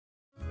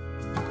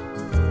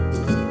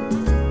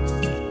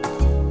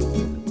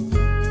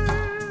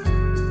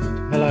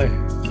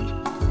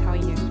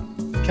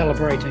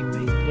calibrating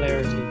the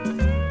polarity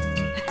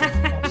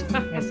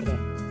capacitor.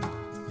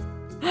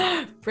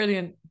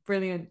 Brilliant,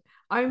 brilliant.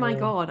 Oh my Yeah.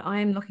 God, I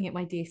am looking at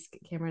my desk,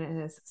 Cameron.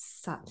 It is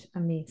such a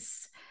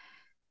mess.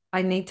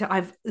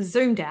 I've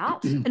zoomed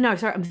out. No,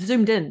 sorry, I'm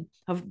zoomed in.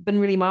 I've been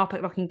really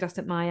myopic looking just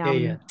at my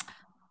Yeah.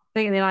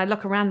 thing, and then I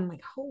look around and I'm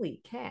like,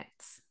 holy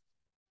cats.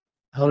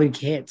 Holy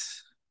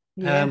cats.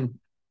 Yeah.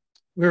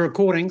 We're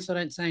recording, so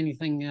don't say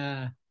anything.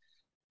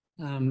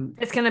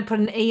 It's gonna put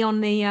an E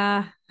on the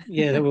That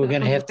we're going to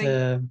on the have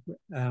thing.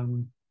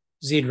 to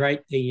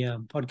Z-rate the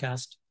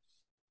podcast.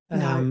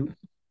 No.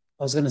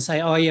 I was going to say,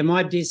 oh yeah,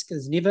 my desk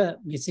is never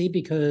messy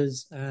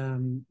because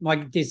my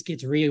desk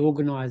gets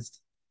reorganized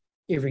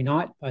every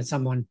night by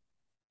someone.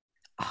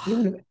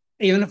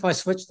 Even if I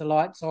switch the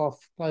lights off,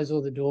 close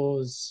all the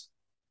doors,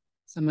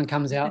 someone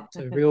comes out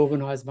to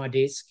reorganize my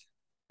desk,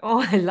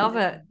 Oh, I love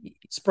it.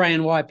 spray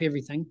and wipe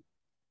everything.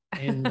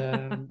 And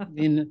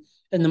then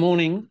in the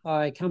morning,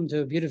 I come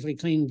to a beautifully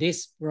clean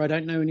desk where I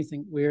don't know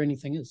where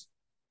anything is.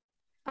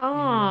 And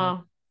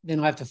Oh, then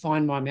I have to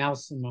find my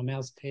mouse and my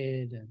mouse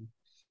pad.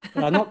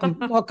 But I'm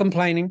not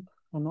complaining.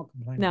 I'm not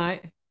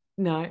complaining.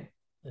 no.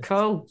 It's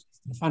Cool.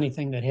 a funny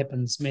thing that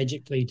happens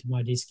magically to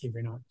my desk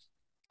every night.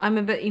 I'm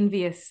a bit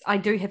envious. I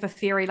do have a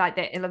fairy like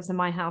that. He lives in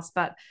my house,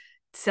 but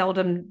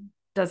seldom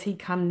does he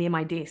come near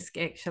my desk,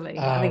 actually.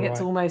 I think Right.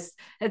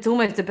 it's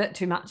almost a bit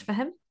too much for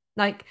him.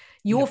 Like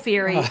your Yep.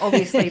 fairy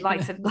obviously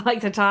likes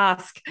to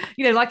task,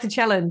 like to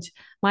challenge.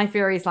 My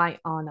fairy's like,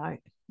 oh no,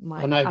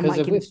 Oh no, I might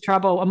get into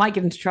trouble. I might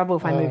get into trouble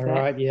if I move that.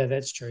 Right, yeah,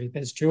 that's true.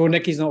 That's true. Well,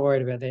 Nikki's not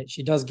worried about that.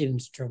 She does get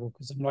into trouble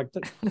because I'm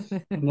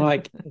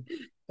like,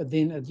 but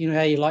then you know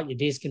how you like your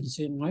desk in a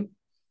certain way.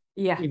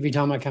 Yeah. Every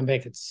time I come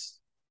back, it's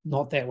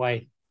not that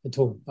way at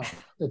all. But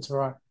that's all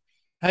right.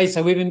 Hey,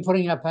 so we've been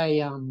putting up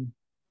a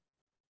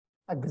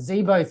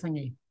gazebo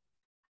thingy.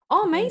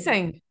 Oh,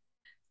 amazing.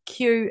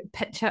 Cute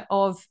picture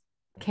of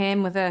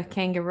Cam with a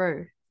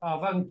kangaroo. Oh,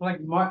 I've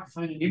unplugged the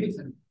microphone and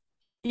everything.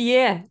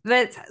 Yeah,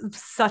 that's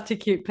such a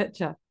cute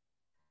picture.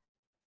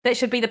 That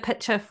should be the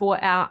picture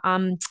for our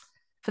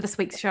for this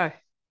week's show.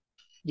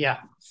 Yeah,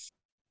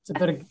 it's a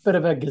bit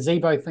of a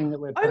gazebo thing that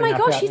we're Oh putting my up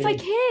gosh, out yes, there. I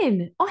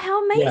can. Oh,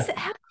 how amazing.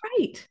 How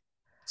great.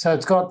 So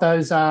it's got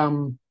those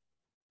fan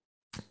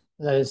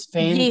Yes,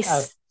 fin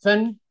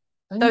things.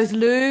 those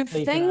louve So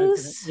you can open it.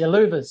 things. Yeah,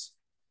 louvers.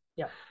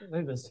 Yeah,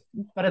 louvers.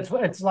 But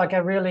it's like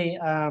a really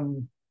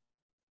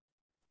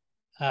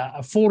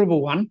affordable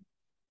one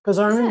because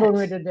I Is remember when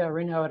we it? did our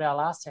reno at our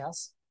last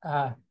house.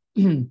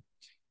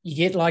 You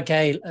get like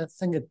I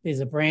think there's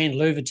a brand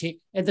Louvertech.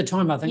 At the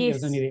time, I think there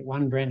was Yes. only that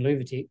one brand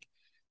Louvertech,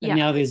 but Yeah.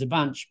 now there's a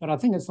bunch. But I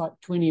think it's like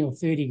 20 or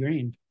 30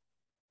 grand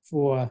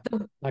for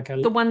like a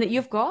The one that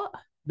you've got?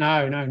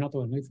 no, not the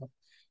one we've got.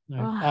 No,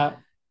 Oh,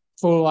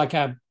 for like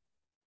a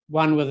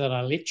one with an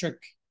electric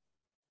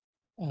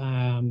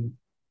um,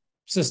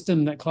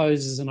 system that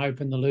closes and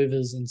open the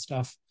louvers and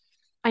stuff.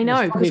 I And it's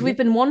know, because probably we've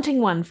been wanting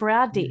one for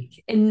our deck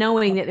and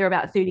knowing that they're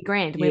about 30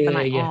 grand. We've been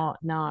like, yeah. oh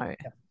no.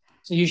 Yeah.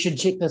 So you should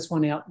check this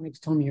one out next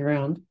time you're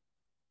around to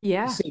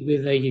Yeah. see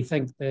whether you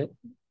think that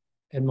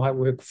it might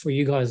work for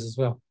you guys as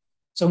well.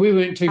 So we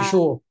weren't too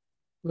sure.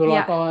 We were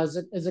like, Yeah. oh, is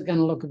it going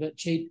to look a bit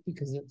cheap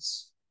because it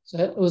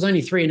was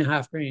only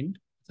 3.5 grand,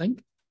 I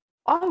think.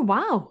 Oh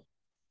wow.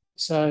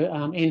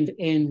 So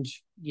and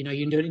you know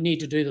you need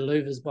to do the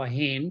louvers by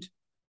hand,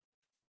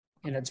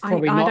 and it's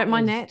probably I don't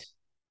mind that.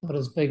 not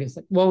as big as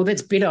well.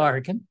 That's better, I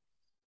reckon.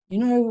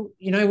 You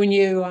know when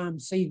you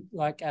see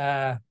like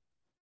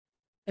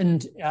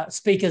and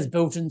speakers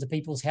built into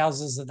people's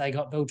houses that they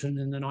got built in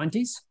the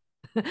 90s.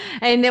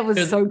 And that was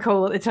Do, so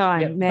cool at the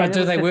time. yeah, Man, but that do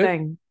was they the work?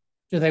 thing.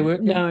 Do they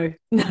work now?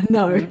 No,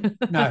 no.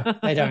 No,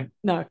 they don't.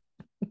 No.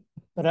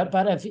 But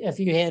if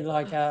you had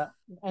like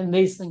and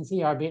these things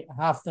here, I bet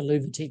half the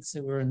Louvertecs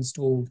that were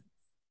installed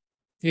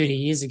 30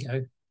 years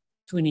ago,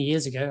 20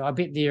 years ago, I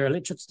bet their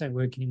electrics don't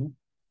work anymore.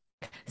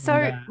 So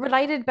And,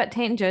 related but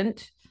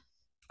tangent,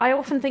 I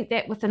often think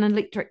that with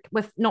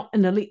not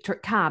an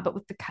electric car, but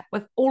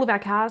with all of our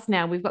cars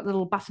now, we've got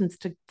little buttons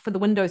for the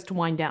windows to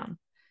wind down,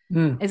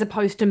 as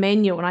opposed to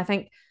manual. And I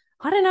think,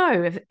 I don't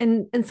know, if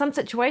in some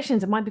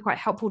situations it might be quite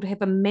helpful to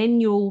have a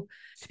manual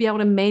to be able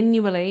to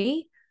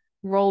manually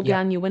roll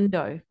down your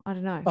window. I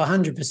don't know.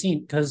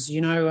 100%, because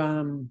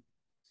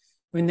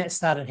when that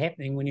started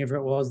happening, whenever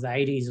it was the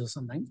 80s or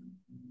something,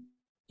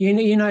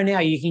 you know now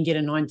you can get a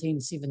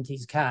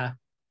 1970s car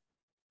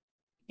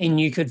and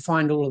you could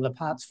find all of the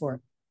parts for it.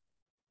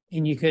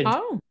 And you could,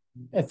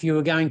 if you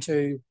were going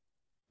to,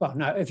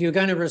 if you were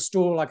going to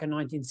restore like a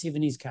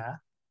 1970s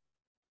car,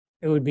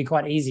 it would be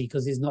quite easy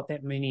because there's not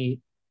that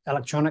many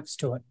electronics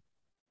to it.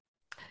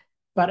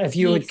 But if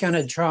you were going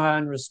to try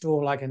and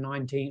restore like a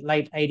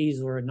late 80s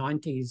or a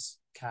 90s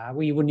car,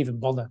 well, you wouldn't even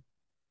bother.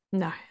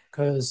 No.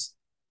 Because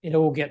that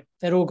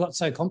all got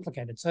so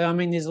complicated. So, I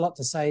mean, there's a lot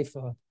to say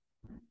for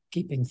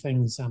keeping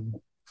things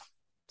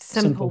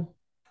simple.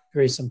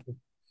 Very simple.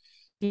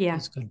 Yeah,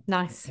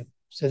 nice. Yep.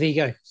 So there you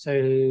go.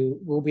 So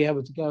we'll be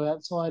able to go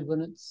outside when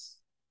it's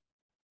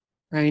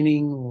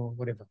raining or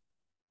whatever.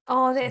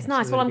 Oh, that's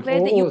nice. Well, I'm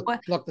glad that you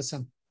block the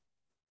sun.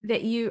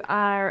 that you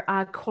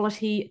are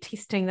quality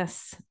testing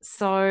this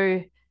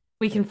so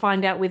we can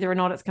find out whether or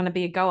not it's going to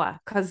be a goer,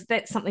 because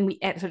that's something we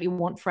absolutely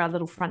want for our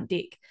little front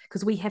deck,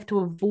 because we have to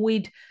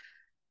avoid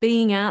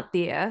being out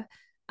there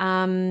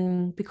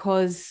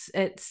because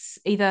it's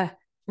either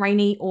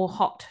rainy or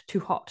hot, too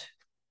hot.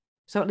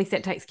 So at least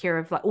that takes care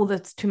of like all the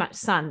too much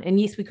sun. And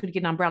yes, we could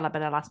get an umbrella,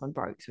 but our last one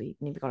broke, so we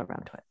never got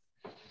around to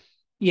it.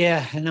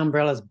 Yeah, and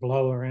umbrellas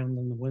blow around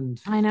in the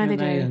wind, I know don't they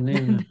they? do. And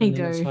then They and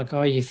then it's do. like,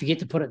 oh, you forget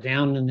to put it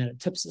down, and then it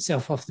tips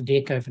itself off the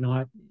deck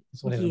overnight.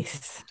 That's what happened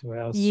Yes. to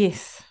ours.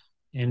 Yes.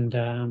 And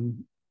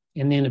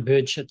then a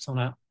bird shits on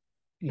it.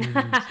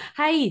 And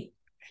Hey,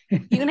 you're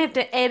gonna have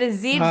to add a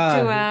Z to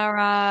uh,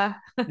 our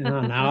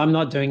no, no, I'm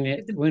not doing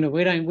that. We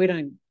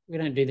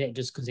don't do that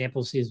just because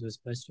Apple says we're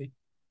supposed to.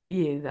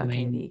 Yeah, I okay, there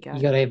mean, you you go.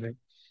 got to have it.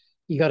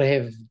 You got to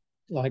have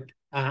like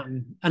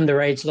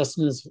underage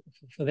listeners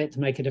for that to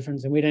make a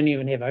difference, and we don't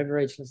even have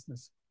overage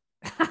listeners.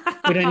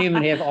 We don't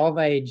even have of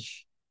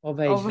age Oh,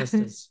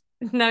 listeners,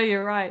 no,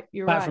 you're right.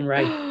 You're apart right. from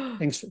Ray.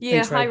 Thanks, Yeah,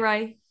 thanks, hi Ray.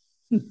 Ray.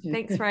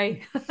 Thanks,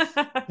 Ray.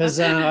 Because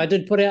I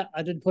did put out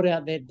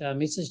that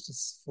message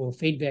for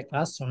feedback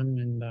last time,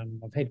 and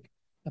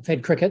I've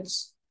had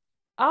crickets.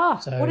 Oh,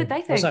 what So did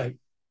they think? also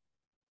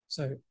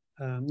so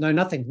no,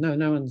 nothing.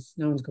 No one's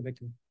got back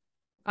to me.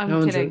 I'm No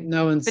one's kidding.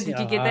 no But one's did you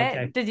get that?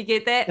 okay. Did you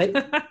get that? They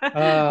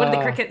What did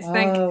the crickets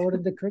think? what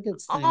did the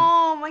crickets think?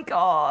 Oh my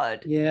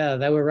God. Yeah,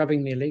 they were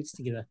rubbing their legs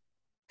together.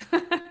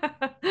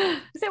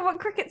 Is that what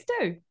crickets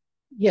do?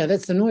 Yeah,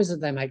 that's the noise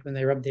that they make when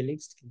they rub their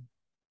legs together.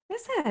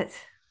 Is it?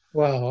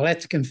 Well, I'll have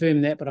to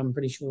confirm that, but I'm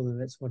pretty sure that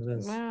that's what it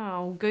is.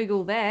 Wow.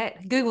 Google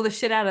that. Google the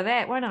shit out of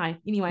that, won't I?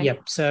 Anyway.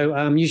 Yep.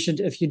 So you should,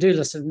 if you do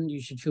listen,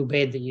 you should feel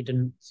bad that you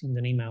didn't send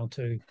an email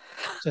to.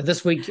 So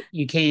this week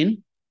you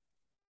can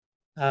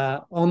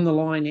on the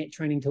line at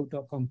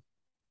trainingtalk.com.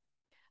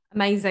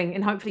 Amazing.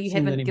 And hopefully you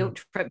Send an haven't email.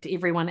 guilt tripped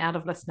everyone out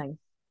of listening.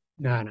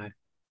 No, no,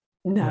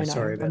 No, no. no,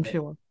 Sorry about I'm that.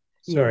 sure.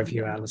 Sorry Yeah, if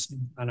you yeah. are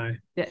listening. I know.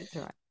 That's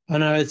all right. I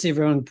know it's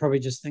everyone probably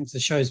just thinks the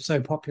show's so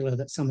popular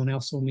that someone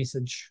else will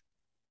message.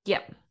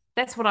 Yep.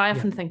 That's what I Yeah.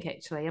 often think,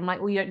 actually. I'm like,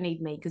 well, you don't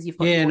need me because you've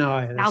got Yeah, your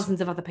no,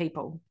 thousands of other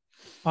people.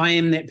 I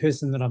am that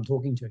person that I'm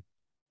talking to.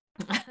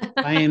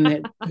 I am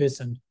that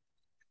person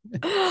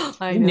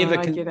I who know, never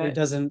I can, get it.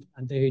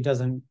 who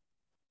doesn't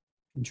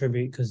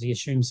contribute because he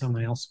assumes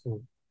someone else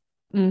will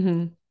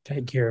Mm-hmm.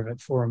 take care of it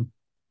for him.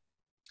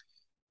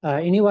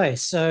 Anyway,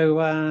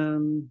 so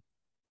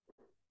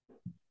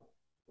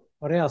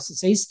what else?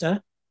 It's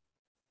Easter.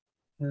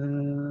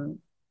 Been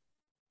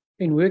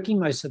working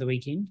most of the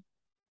weekend.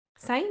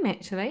 Same,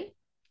 actually.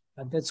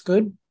 That's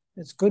good.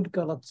 That's good.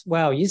 Got lots.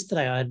 Wow,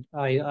 yesterday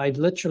I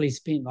literally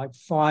spent like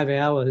 5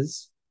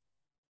 hours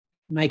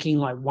making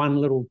like one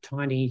little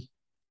tiny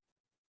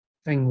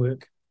thing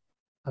work.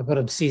 I got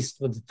obsessed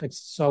with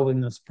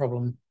solving this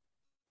problem.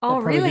 Oh,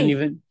 really?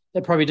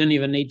 That probably didn't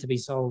even need to be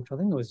solved. I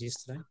think it was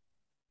yesterday.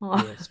 Oh.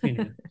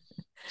 Yeah,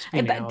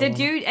 spent But hours did on it.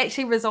 you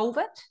actually resolve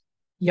it?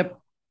 Yep,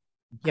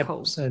 yep.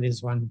 Cool. So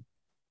there's one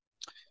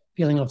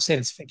feeling of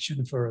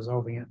satisfaction for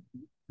resolving it.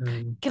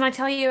 Can I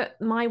tell you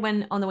my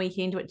win on the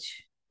weekend,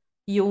 which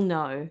you'll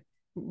know?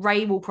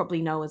 Ray will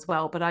probably know as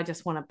well, but I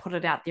just want to put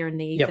it out there in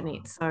the Yep.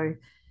 ethernet. So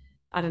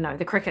I don't know,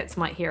 the crickets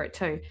might hear it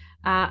too.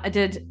 I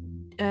did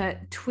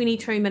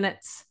 22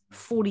 minutes,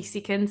 40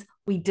 seconds.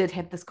 We did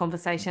have this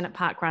conversation at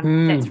Park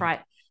Run. That's right.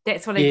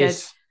 That's what I did.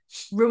 Yes.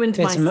 Ruined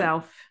That's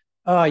myself.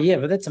 Oh yeah,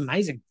 but that's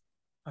amazing.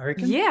 I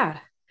reckon. Yeah.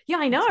 Yeah,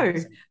 I That's know.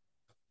 amazing.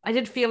 I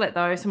did feel it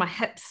though. So my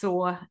hip's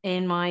sore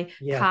and my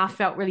Yeah. calf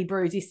felt really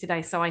bruised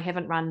yesterday. So I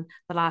haven't run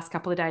the last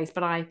couple of days.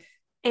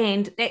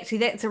 And actually,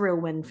 that's a real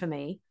win for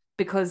me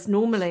because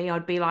normally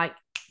I'd be like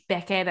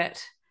back at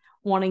it,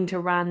 wanting to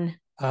run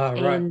Oh,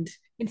 right. and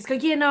just go,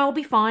 yeah, no, I'll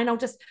be fine.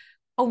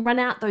 I'll run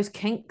out those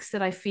kinks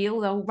that I feel.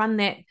 They'll run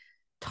that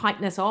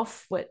tightness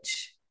off,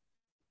 which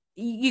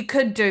you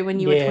could do when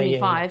you were Yeah, yeah, yeah.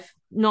 25,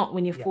 not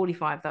when you're Yeah.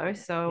 45 though.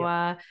 So,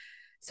 Yeah.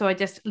 so I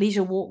just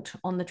leisure walked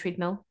on the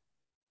treadmill.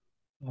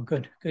 Oh,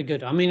 good, good,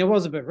 good. I mean, it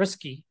was a bit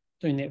risky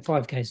doing that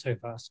 5K so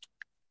fast.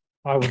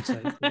 I would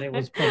say that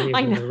was probably a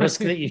I bit of know. a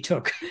risk that you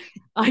took.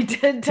 I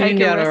did take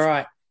Turned a out all risk.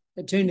 right.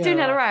 It turned It out turned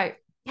all out all right. right.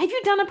 Have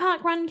you done a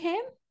park run,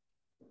 Cam?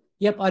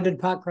 Yep, I did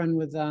park run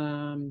with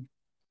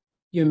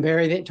you and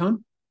Barry that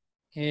time.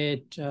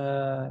 At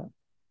where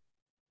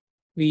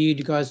you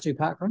guys do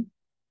park run?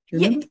 Do you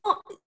Yeah. remember?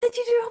 Oh, did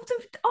you do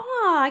Optum?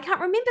 Oh, I can't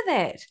remember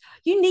that.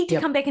 You need to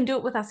Yep. come back and do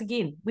it with us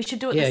again. We should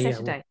do it Yeah, this yeah.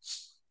 Saturday.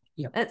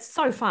 Yep. It's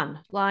so fun.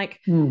 Like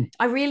Mm.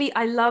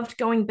 I loved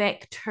going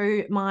back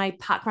to my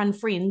parkrun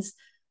friends.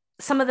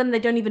 Some of them they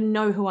don't even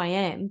know who I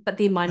am, but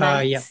they're my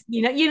Yep. mates.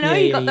 Yeah, You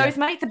yeah, got yeah. those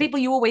mates, the Yep. people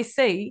you always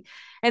see,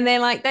 and they're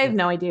like they have Yep.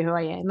 no idea who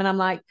I am, and I'm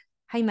like,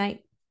 hey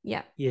mate,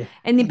 yeah. Yeah.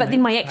 And then Hey, but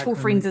then mate, my park actual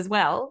run, friends mate. as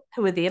well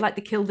who were there, like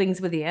the Kildings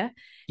were there,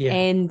 Yeah.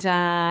 and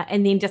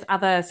then just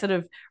other sort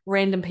of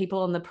random people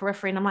on the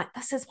periphery, and I'm like,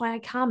 this is why I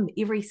come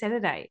every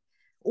Saturday,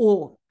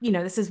 or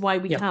this is why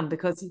we Yep. come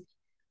because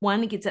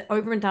one, it gets it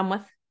over and done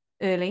with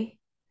early.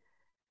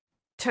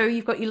 Two,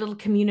 you've got your little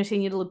community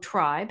and your little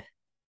tribe.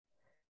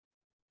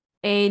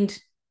 And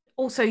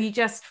also you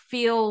just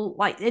feel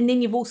like, and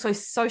then you've also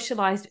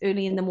socialized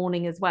early in the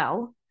morning as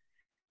well.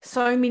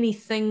 So many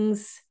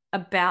things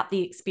about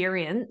the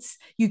experience,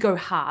 you go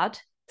hard.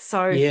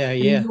 So, Yeah, I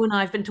mean, yeah, you and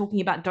I have been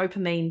talking about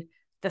dopamine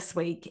this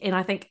week, and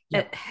I think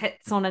yep, it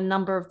hits on a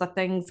number of the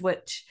things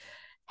which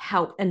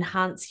help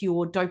enhance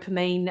your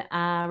dopamine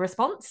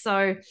response.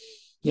 So,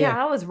 yeah,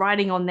 yeah, I was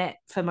riding on that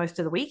for most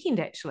of the weekend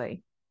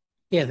actually.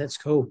 yeah. That's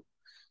cool.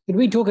 Did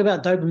we talk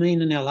about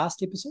dopamine in our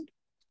last episode?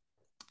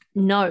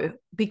 No,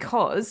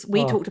 because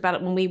we Oh, talked about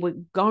it when we were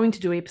going to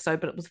do an episode,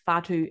 but it was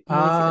far too noisy the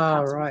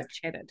parts we right.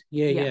 just chatted.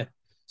 Yeah, Yeah. yeah.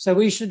 So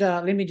we should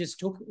let me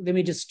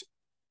just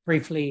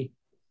briefly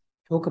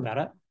talk about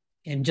it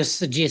and just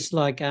suggest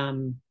like a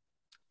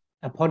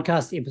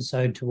podcast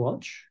episode to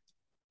watch.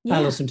 Yeah.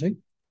 Listen to.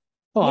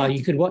 Oh, Yeah.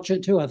 you could watch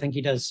it too. I think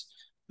he does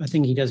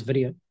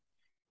video.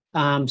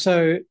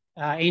 So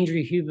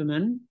Andrew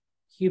Huberman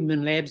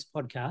Labs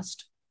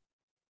podcast.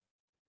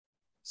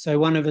 So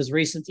one of his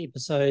recent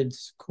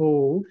episodes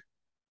called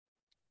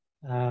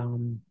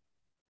um,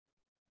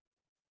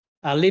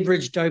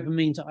 "Leverage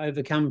Dopamine to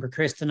Overcome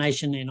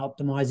Procrastination and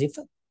Optimize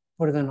Effort."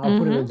 I'll put it in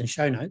Mm-hmm. the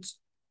show notes.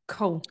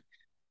 Cool.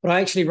 But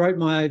I actually wrote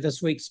my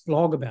this week's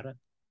blog about it.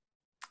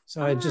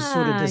 So I just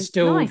sort of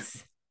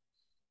Nice.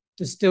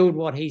 distilled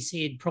what he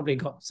said. Probably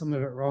got some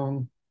of it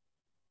wrong.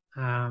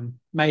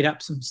 Made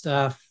up some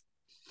stuff.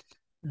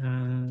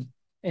 Uh,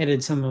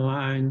 Added some of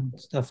my own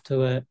stuff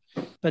to it.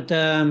 But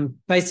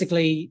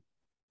basically,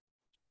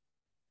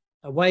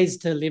 ways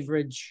to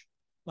leverage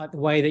like the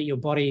way that your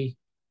body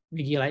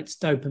regulates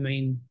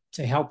dopamine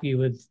to help you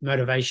with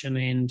motivation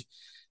and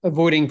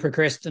avoiding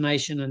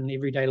procrastination in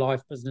everyday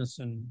life, business,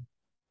 and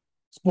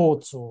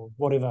sports or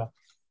whatever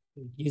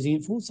you're using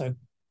it for. So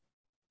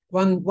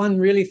one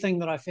really thing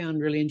that I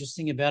found really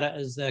interesting about it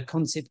is the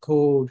concept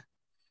called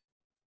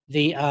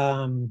the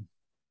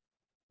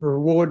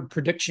reward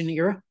prediction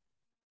error,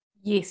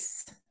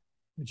 Yes.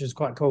 which is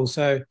quite cool.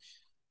 So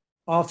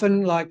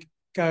often like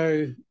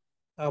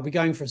I'll be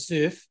going for a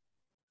surf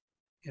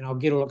and I'll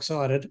get all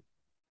excited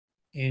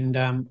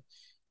and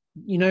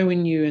you know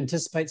when you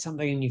anticipate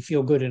something and you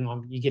feel good and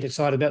you get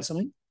excited about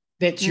something,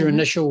 that's your Mm-hmm.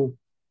 initial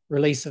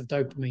release of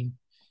dopamine.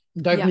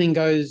 Yeah. Dopamine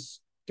goes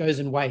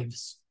in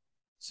waves.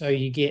 So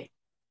you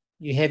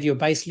have your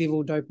base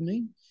level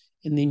dopamine,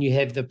 and then you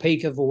have the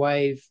peak of a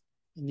wave,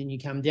 and then you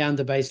come down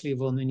to base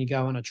level, and then you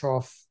go on a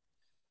trough,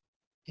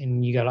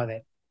 and you go like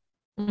that.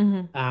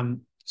 Mm-hmm.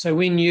 So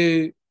when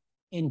you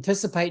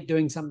anticipate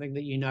doing something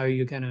that you know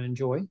you're going to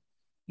enjoy,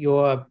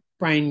 your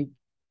brain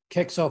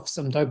kicks off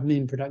some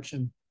dopamine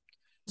production.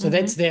 So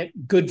that's Mm-hmm.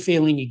 that good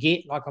feeling you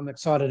get, like I'm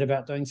excited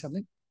about doing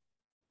something.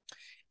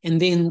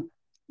 And then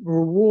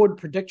reward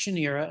prediction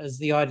error is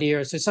the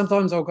idea. So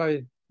sometimes I'll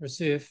go for a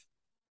surf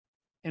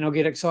and I'll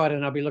get excited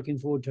and I'll be looking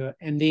forward to it.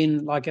 And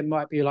then like it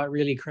might be like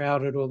really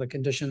crowded or the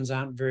conditions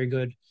aren't very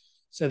good.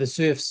 So the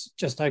surf's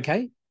just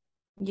okay.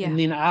 And Yeah.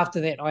 then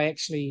after that,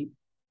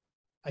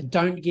 I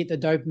don't get the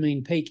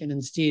dopamine peak and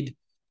instead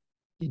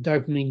the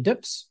dopamine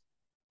dips.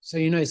 So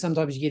you know,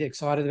 sometimes you get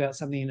excited about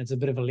something and it's a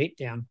bit of a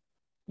letdown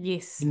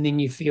Yes. and then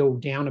you feel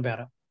down about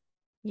it.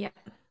 Yeah.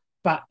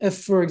 But if,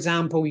 for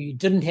example, you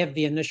didn't have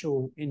the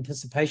initial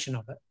anticipation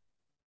of it,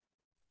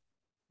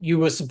 you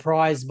were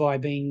surprised by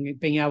being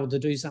able to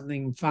do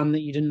something fun that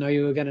you didn't know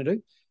you were going to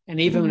do. And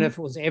even Mm-hmm. if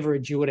it was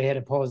average, you would have had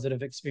a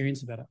positive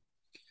experience about it.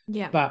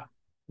 Yeah. But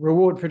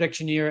reward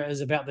prediction error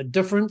is about the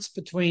difference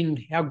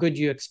between how good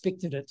you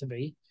expected it to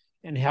be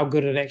and how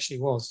good it actually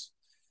was.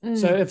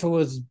 So Mm. if it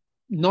was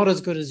not as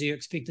good as you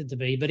expected to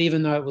be, but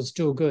even though it was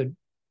still good,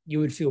 you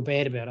would feel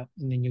bad about it,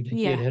 and then you'd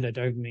Yeah. hit a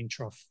dopamine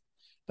trough.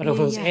 But Yeah. if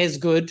it was Yeah. as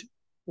good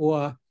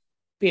or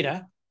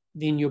better,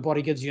 then your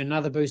body gives you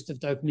another boost of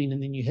dopamine,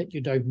 and then you hit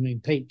your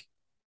dopamine peak.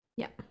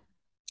 Yeah.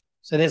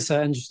 So that's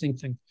an interesting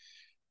thing.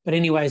 But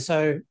anyway,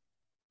 so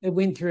it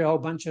went through a whole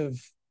bunch of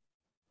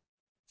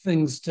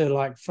things to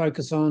like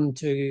focus on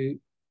to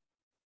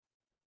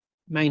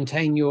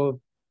maintain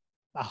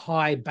a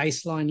high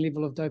baseline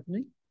level of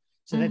dopamine.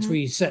 So that's Mm-hmm. where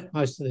you sit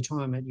most of the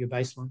time at your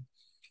baseline.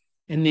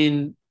 And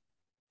then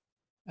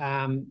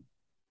um,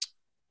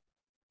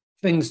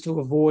 things to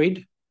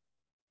avoid.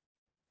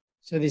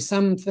 So there's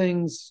some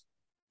things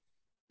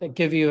that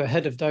give you a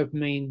hit of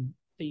dopamine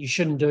that you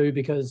shouldn't do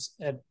because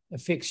it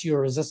affects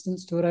your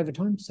resistance to it over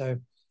time. So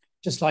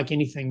just like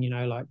anything,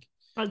 like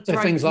Like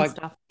so things drugs and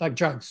stuff. like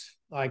drugs,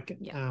 like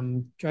Yeah.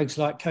 drugs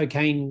like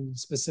cocaine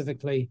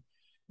specifically,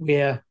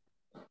 where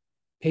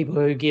people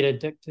who get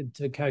addicted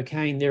to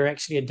cocaine, they're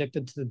actually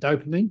addicted to the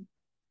dopamine.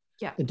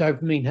 Yeah. The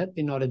dopamine hit,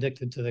 they're not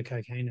addicted to the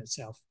cocaine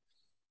itself.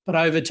 But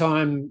over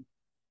time,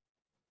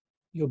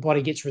 your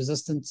body gets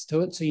resistance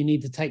to it. So you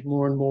need to take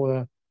more and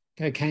more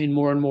cocaine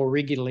more and more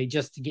regularly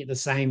just to get the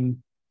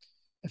same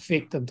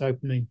effect of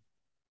dopamine.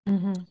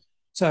 Mm-hmm.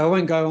 So I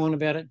won't go on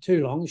about it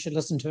too long. You should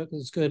listen to it because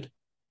it's good.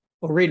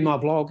 Or read my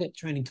blog at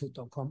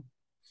trainingtalk.com.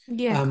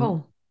 Yeah. Um,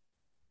 Cool.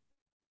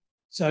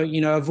 so,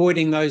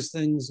 avoiding those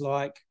things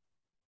like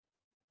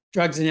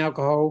drugs and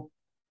alcohol,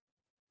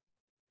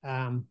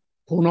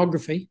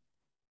 pornography.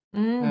 Yeah.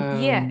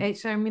 Um,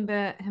 Actually, I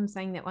remember him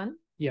saying that one.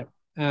 yeah.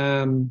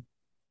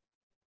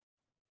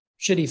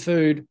 shitty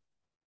food,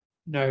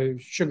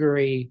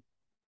 sugary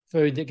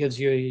food that gives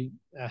you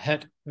a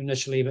hit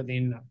initially, but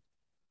then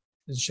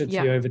it's shit for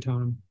Yeah. you over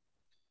time.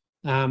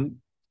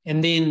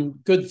 And then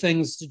good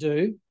things to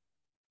do,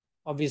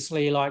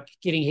 obviously, like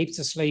getting heaps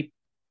of sleep,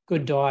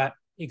 good diet,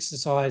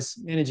 exercise,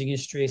 managing your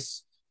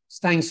stress,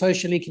 staying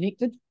socially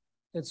connected.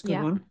 That's a good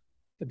Yeah. one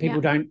that people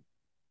Yeah. don't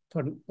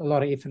put a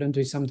lot of effort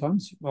into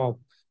sometimes. Well,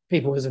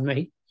 people isn't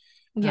me.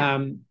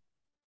 Yeah.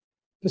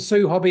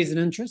 Pursue hobbies and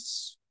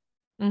interests.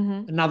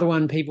 Mm-hmm. Another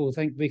one, people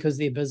think because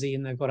they're busy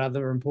and they've got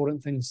other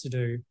important things to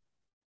do,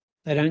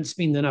 they don't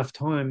spend enough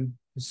time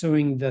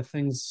pursuing the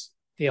things,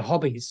 their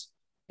hobbies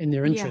and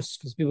their Yeah. interests,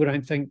 because people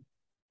don't think,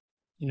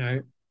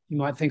 you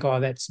might think, oh,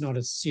 that's not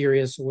as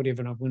serious or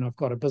whatever when I've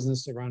got a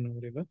business to run or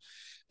whatever.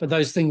 But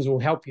those things will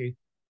help you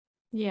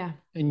Yeah.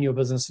 in your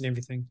business and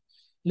everything.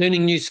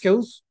 Learning new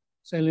skills.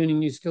 So learning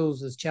new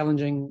skills is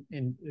challenging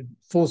and it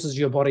forces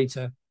your body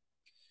to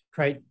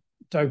create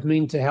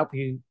dopamine to help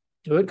you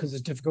do it because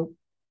it's difficult.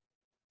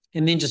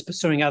 And then just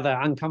pursuing other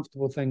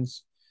uncomfortable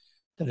things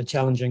that are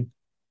challenging.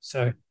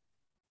 So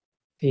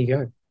there you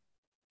go.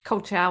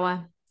 Cold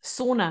shower.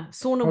 Sauna would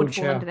Cold fall under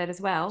shower. that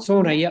as well,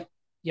 wouldn't Sauna, it?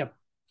 yep.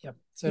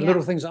 So Yeah.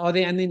 little things are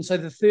there. And then so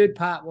the third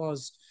part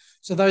was,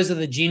 so those are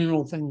the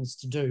general things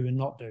to do and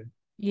not do.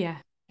 Yeah.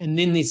 And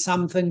then there's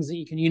some things that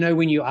you can,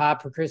 when you are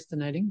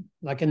procrastinating,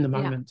 like in the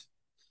Yeah. moment,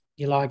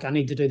 you're like, I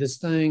need to do this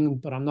thing,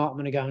 but I'm not. I'm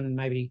going to go and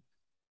maybe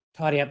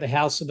tidy up the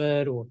house a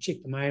bit or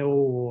check the mail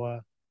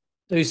or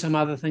do some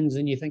other things.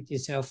 And you think to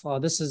yourself, oh,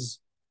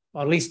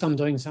 at least I'm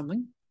doing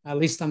something. At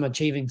least I'm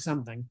achieving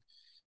something.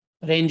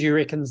 But Andrew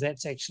reckons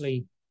that's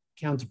actually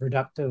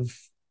counterproductive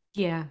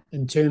Yeah.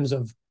 in terms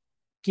of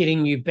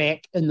getting you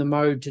back in the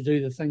mode to do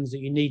the things that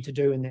you need to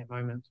do in that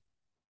moment.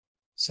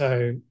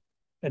 So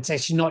it's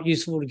actually not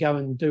useful to go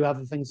and do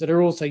other things that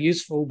are also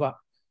useful, but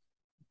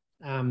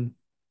um,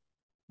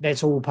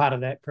 that's all part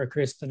of that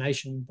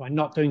procrastination by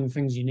not doing the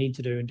things you need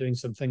to do and doing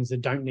some things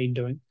that don't need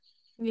doing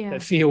Yeah.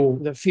 that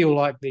feel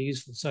like they're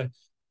useful. So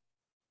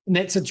in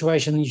that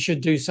situation, you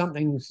should do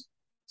something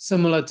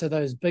similar to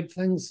those big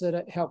things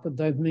that help with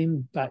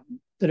dopamine, but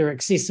that are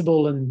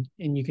accessible and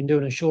you can do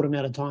in a short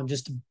amount of time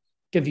just to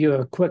give you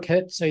a quick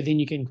hit. So then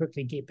you can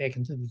quickly get back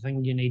into the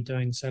thing you need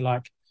doing. So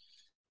like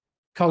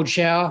cold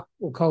shower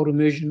or cold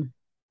immersion,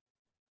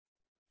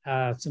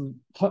 some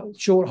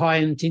short, high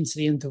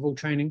intensity interval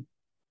training,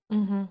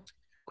 Mm-hmm.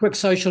 quick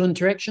social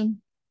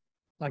interaction.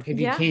 Like if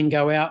you Yeah. can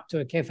go out to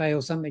a cafe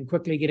or something,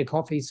 quickly get a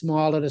coffee,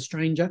 smile at a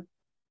stranger,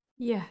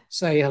 Yeah.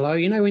 say hello.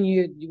 When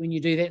you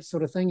do that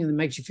sort of thing and it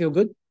makes you feel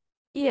good,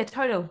 Yeah.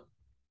 Total.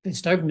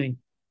 it's dopamine.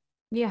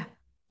 Yeah.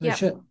 No Yep.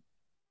 shit.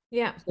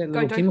 Yeah. It's that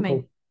Go little dopamine.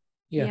 chemical.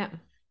 Yeah. Yeah.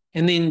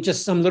 And then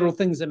just some little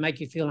things that make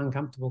you feel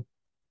uncomfortable.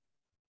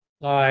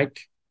 Like,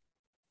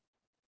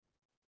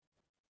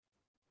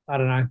 I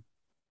don't know,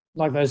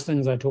 like those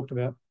things I talked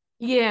about.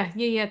 Yeah.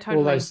 Yeah. Yeah.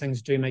 All those Totally.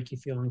 things do make you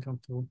feel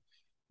uncomfortable.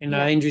 And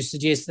Yeah. Andrew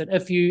suggests that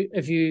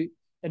it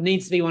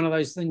needs to be one of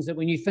those things that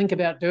when you think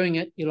about doing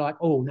it, you're like,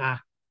 oh, nah,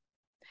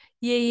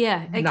 Yeah.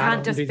 Yeah. It nah, I don't can't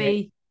want to just do that.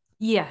 be,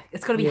 yeah,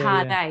 it's got to be Yeah,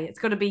 hard, yeah, eh? It's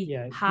got to be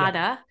yeah, yeah,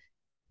 harder.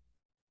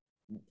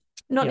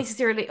 Not yeah,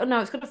 necessarily, oh no,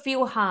 it's got to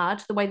feel hard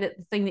the way that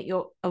the thing that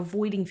you're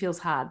avoiding feels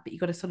hard, but you've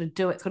got to sort of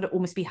do it. It's got to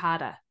almost be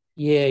harder.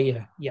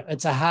 yeah.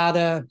 It's a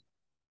harder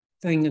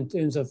thing in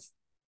terms of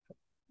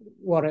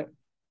what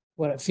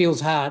it feels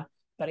hard,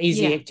 but Yeah.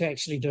 easier to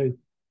actually do.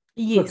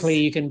 Quickly,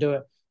 Yes. you can do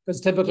it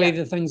because typically Yeah.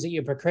 the things that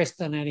you're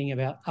procrastinating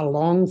about are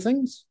long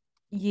things.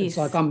 It's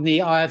like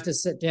Yes. I have to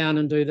sit down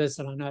and do this,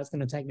 and I know it's going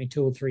to take me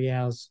 2 or 3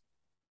 hours.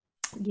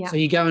 Yeah. So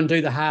you go and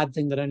do the hard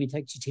thing that only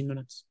takes you 10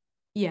 minutes,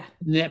 Yeah.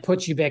 and that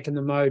puts you back in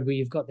the mode where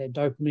you've got that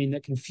dopamine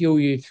that can fuel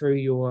you through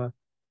your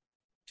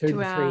two To to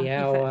three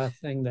our effort. hour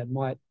thing that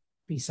might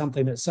be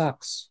something that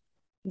sucks.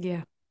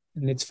 Yeah.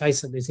 And let's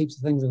face it, there's heaps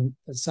of things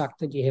that suck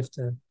that you have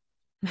to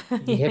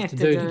You have to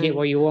do to get do.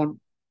 what you want.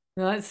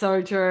 That's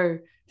so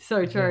true. So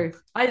Yeah, true.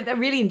 I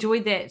really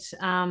enjoyed that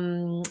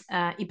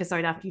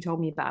episode after you told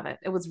me about it.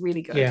 It was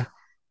really good. yeah,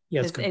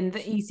 yeah. It's good. And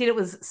you said it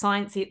was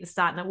sciencey at the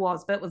start, and it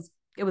was, but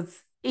it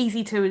was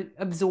easy to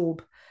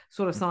absorb,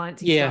 sort of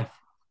sciencey Yeah, stuff.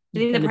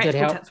 And then the and it did practical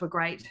help. tips were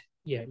great.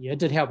 Yeah, it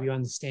did help you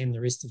understand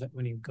the rest of it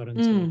when you got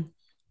into Mm,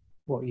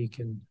 what you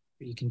can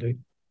do.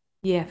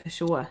 yeah, for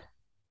sure.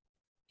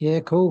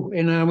 Yeah, cool.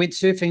 And I went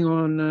surfing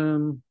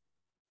on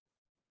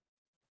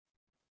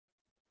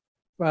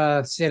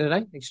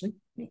Saturday actually.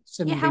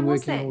 So I Yeah, haven't how been was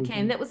working all that, Cam?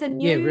 weekend. That was a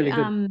Yeah, new really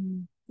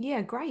good.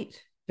 yeah,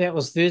 great. That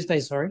was Thursday.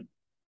 Sorry,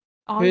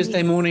 Oh Thursday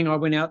yes, morning. I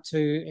went out to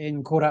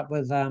and caught up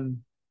with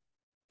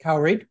Carl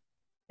Reed.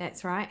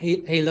 that's right.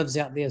 He lives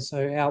out there,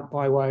 so out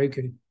by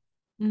Waiuku.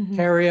 Mm-hmm.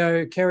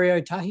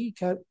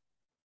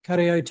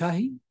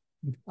 Kariotahi.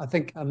 I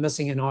think I'm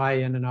missing an I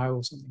and an O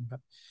or something, but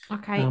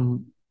Okay.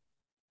 um,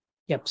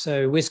 yep.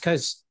 So West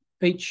Coast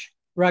beach,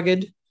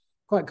 rugged,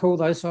 quite cool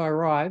though. So I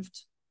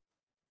arrived.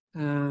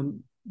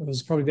 It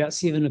was probably about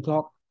 7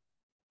 o'clock.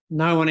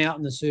 No one out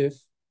in the surf,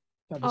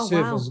 but the Oh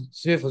surf wow. was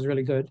surf was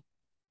really good.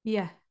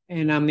 Yeah.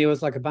 And there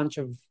was like a bunch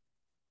of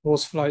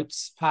horse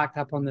floats parked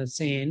up on the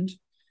sand,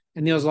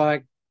 and there was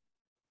like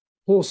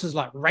horses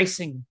like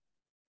racing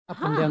up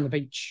and down Huh. the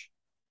beach.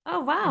 Oh,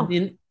 And wow.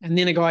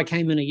 then a guy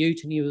came in a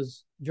ute and he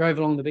drove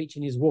along the beach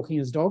and he was walking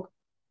his dog.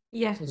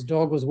 Yeah. So his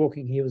dog was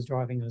walking, he was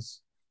driving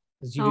his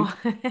ute. Oh.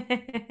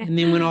 And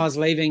then when I was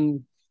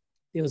leaving,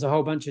 there was a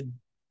whole bunch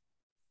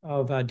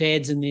of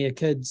dads and their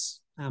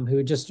kids who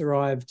had just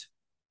arrived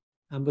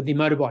with their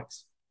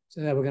motorbikes. So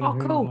they were going to Oh,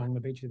 hoon cool. along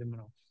the beach with them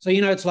and all. So,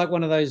 it's like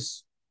one of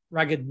those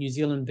rugged New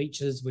Zealand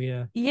beaches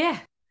where Yeah.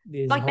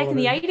 there's a Like whole back in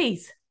lot the of,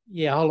 80s.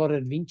 yeah, a whole lot of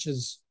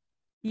adventures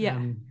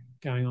Yeah.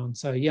 going on.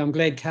 So, yeah, I'm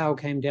glad Carl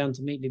came down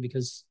to meet me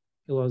because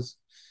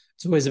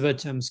it's always a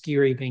bit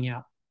scary being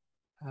out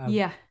uh,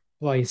 Yeah.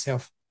 by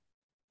yourself.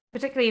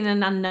 Particularly in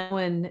an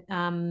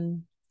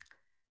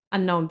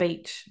unknown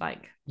beach,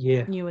 like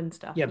Yeah. new and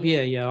stuff. Yep. Yeah.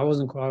 Yeah. Yeah. I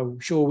wasn't quite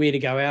sure where to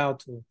go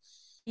out or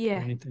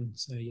Yeah. anything.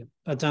 So, yeah.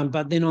 But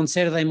then on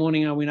Saturday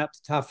morning, I went up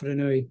to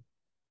Tawharanui,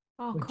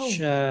 Oh, which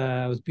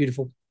cool. was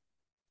beautiful.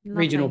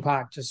 Regional Lovely.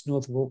 park just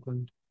north of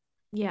Auckland,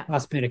 Yeah.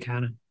 past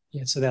Petakana.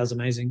 Yeah. So that was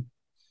amazing.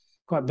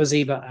 Quite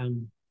busy, but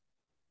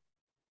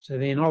so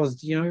then I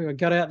was, I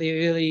got out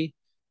there early,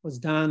 was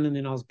done, and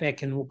then I was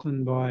back in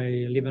Auckland by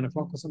 11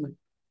 o'clock or something.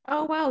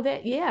 Oh, wow.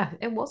 Yeah,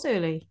 it was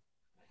early.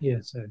 Yeah.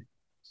 So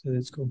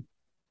that's cool.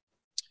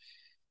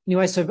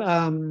 Anyway, so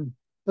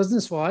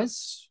business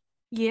wise,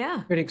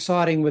 Yeah. pretty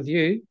exciting with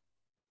you.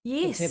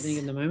 What's happening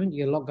Yes. at the moment?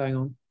 You got a lot going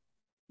on.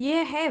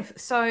 Yeah, have.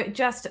 So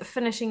just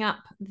finishing up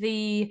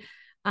the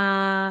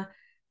uh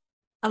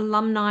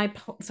alumni,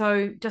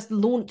 so just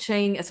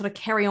launching a sort of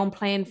carry on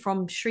plan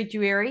from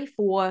Shreduary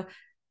for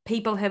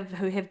people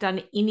who have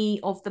done any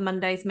of the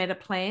Mondays Matter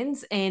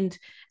plans, and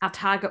our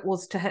target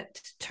was to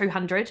hit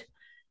 200,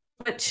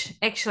 which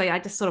actually I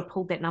just sort of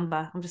pulled that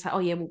number. I'm just like, oh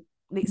yeah, well,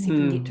 let's see if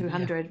we can get Yeah.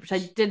 200, which I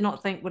did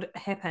not think would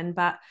happen,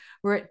 but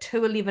we're at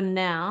 211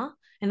 now,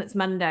 and it's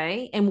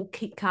Monday, and we'll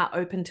keep cart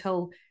open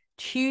till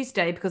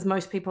Tuesday because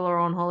most people are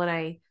on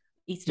holiday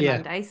Easter Yeah.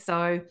 Monday.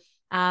 So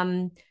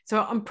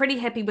I'm pretty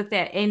happy with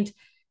that.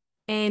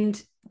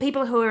 And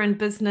people who are in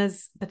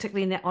business,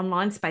 particularly in that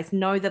online space,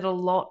 know that a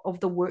lot of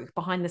the work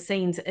behind the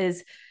scenes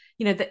is,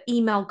 the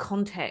email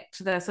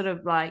contact, the sort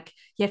of like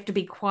you have to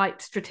be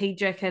quite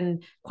strategic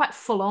and quite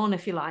full on,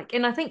 if you like.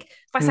 And I think if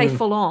I say Mm.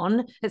 full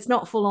on, it's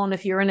not full on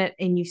if you're in it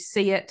and you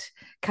see it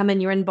come in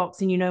your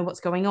inbox and you know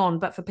what's going on.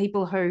 But for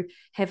people who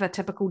have a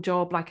typical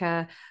job like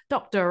a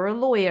doctor or a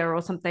lawyer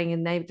or something,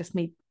 and they just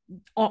meet,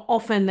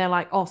 often they're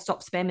like, oh,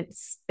 stop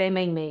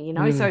spamming me.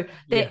 So Yeah.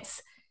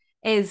 that's,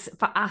 as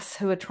for us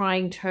who are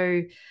trying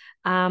to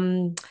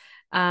um,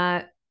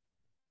 uh,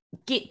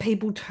 get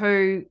people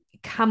to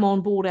come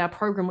on board our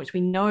program, which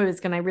we know is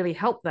going to really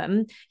help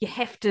them, you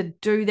have to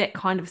do that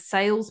kind of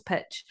sales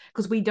pitch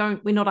because we're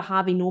not a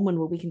Harvey Norman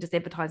where we can just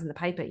advertise in the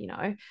paper.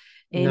 And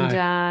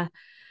No.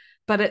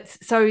 but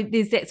it's so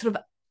there's that sort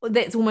of,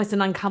 that's almost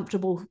an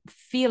uncomfortable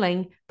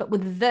feeling. But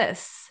with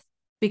this,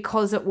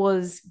 because it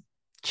was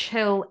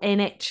chill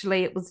and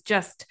actually it was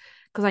just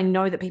because I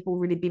know that people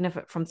really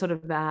benefit from sort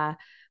of the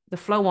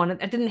flow on.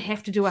 I didn't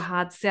have to do a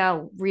hard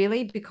sell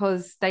really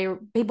because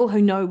people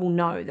who know will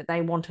know that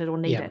they want it or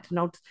need Yeah. it. And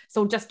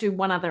I'll just do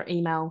one other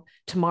email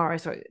tomorrow.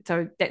 So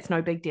that's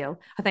no big deal.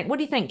 I think, what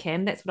do you think,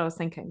 Cam? That's what I was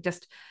thinking.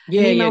 Just an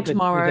Yeah. Yeah. email Good.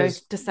 tomorrow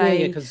Because to yeah.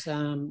 say Because a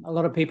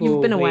lot of people you've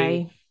will been be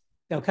away.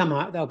 they'll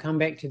come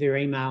back to their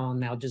email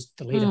and they'll just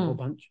delete a whole Mm.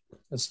 bunch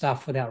of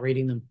stuff without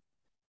reading them.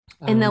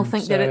 And they'll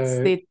think that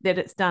So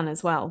it's done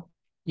as well.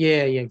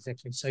 yeah,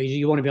 exactly. So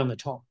you want to be on the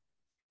top.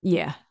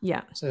 Yeah,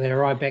 yeah, So they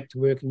arrive back to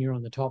work and you're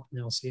on the top and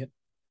they'll see it.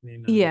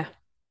 And then yeah,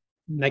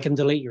 they can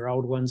delete your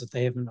old ones if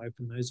they haven't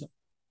opened those up.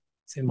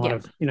 So they might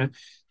yeah,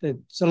 have,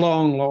 it's a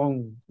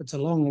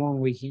long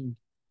weekend.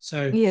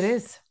 So yeah. It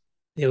is.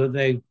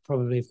 they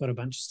probably have got a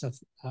bunch of stuff,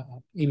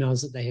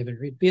 emails that they haven't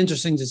read. Be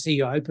interesting to see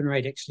your open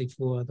rate actually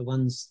for the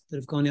ones that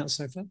have gone out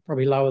so far.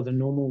 Probably lower than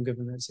normal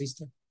given that it's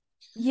Easter.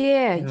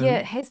 Yeah, yeah. It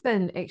Um, has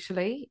been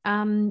actually.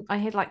 I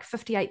had like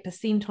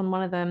 58% on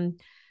one of them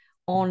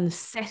on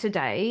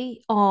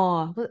Saturday.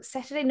 Oh, was it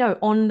Saturday? No,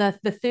 on the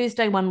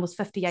Thursday one was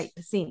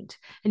 58%.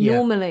 And yeah.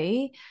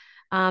 normally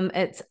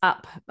it's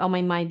up. I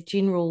mean, my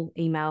general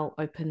email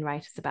open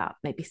rate is about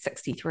maybe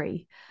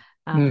 63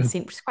 Mm,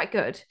 percent, which is quite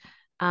good.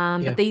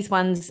 But yeah. these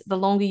ones, the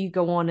longer you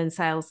go on in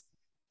sales,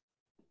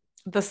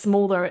 the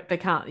smaller it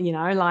becomes,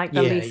 like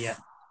the Yeah, yeah. less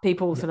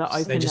people Yep. sort of So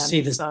they open just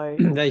see them. this, So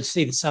they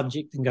see the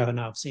subject and go,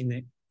 no, I've seen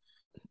that.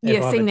 They've yeah,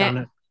 either seeing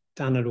that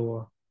done it,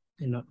 or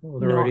they not.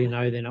 already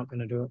know they're not going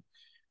to do it.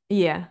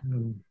 Yeah.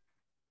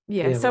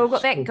 Yeah, Yeah, so which I've got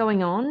is that cool.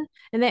 going on,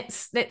 and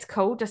that's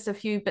cool. Just a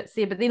few bits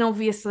there, but then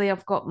obviously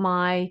I've got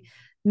my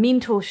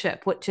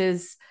mentorship, which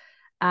is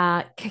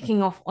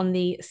kicking off on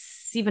the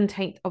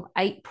 17th of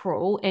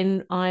April,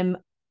 and I'm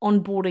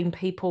onboarding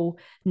people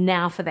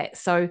now for that.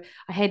 So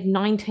I had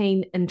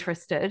 19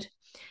 interested,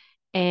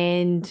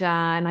 and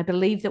I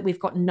believe that we've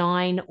got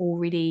 9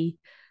 already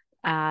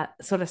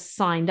sort of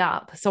signed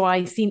up. So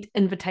I sent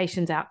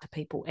invitations out to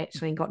people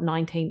actually and got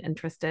 19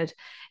 interested.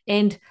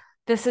 And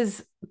this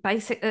is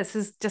this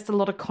is just a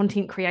lot of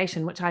content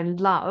creation, which I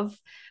love,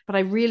 but I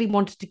really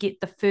wanted to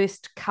get the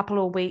first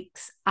couple of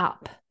weeks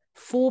up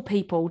for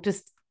people,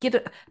 just get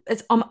it.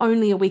 I'm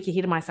only a week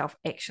ahead of myself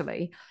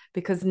actually,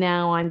 because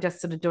now I'm just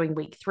sort of doing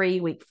week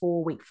 3, week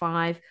 4, week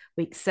 5,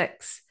 week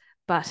 6.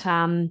 But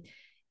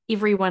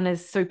everyone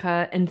is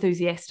super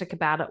enthusiastic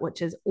about it,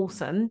 which is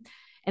awesome.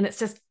 And it's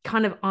just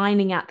kind of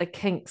ironing out the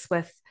kinks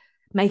with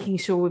making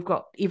sure we've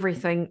got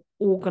everything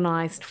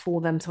organized for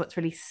them so it's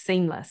really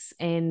seamless.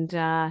 And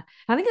I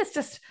think it's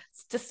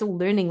just all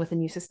learning with a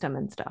new system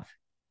and stuff.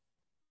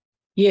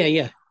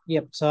 Yep.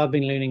 So I've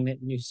been learning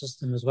that new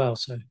system as well.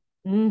 So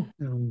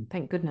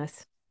Thank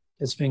goodness.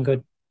 it's been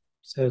good.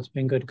 So it's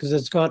been good because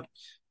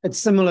it's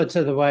similar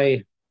to the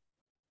way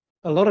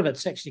a lot of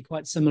it's actually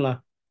quite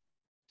similar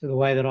to the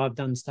way that I've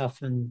done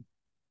stuff in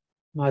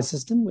my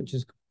system, which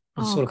is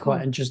Oh, sort of quite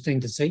cool.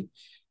 interesting to see,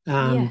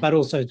 Yeah. but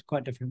also it's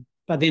quite different.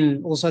 But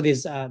then also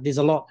there's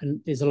a lot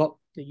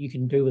that you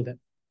can do with it.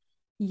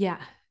 Yeah.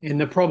 And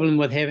the problem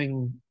with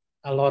having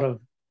a lot of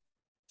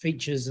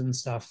features and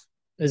stuff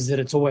is that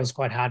it's always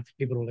quite hard for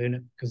people to learn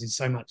it because there's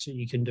so much that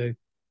you can do.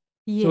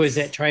 It's always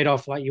that Yes.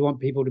 trade-off. Like you want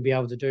people to be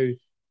able to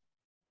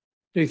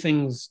do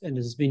things in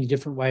as many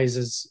different ways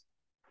as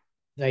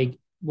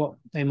what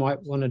they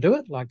might want to do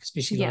it, like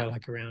especially Yeah.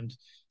 like around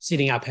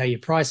setting up how your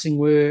pricing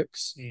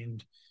works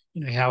and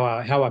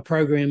how a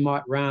program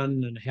might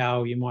run and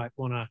how you might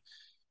want to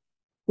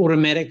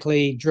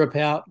automatically drip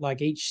out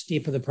like each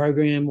step of the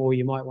program, or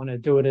you might want to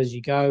do it as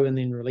you go and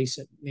then release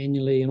it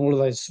manually, and all of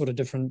those sort of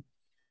different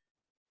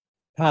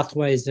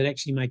pathways that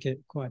actually make it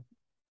quite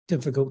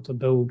difficult to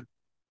build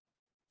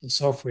the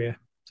software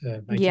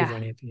to make Yeah.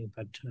 everyone happy.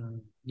 But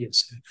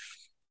yes,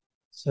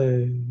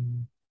 so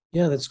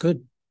yeah, that's good.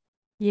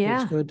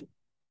 That's Yeah. good.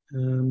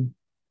 Um,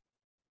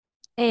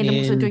 And I'm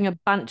also and doing a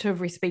bunch of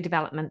recipe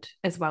development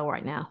as well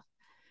right now,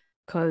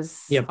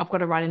 because yep, I've got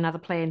to write another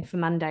plan for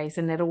Mondays.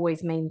 And that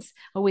always means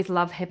I always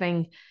love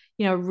having,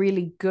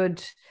 really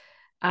good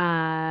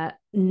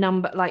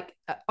number, like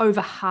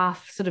over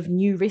half sort of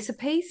new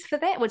recipes for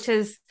that, which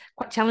is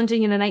quite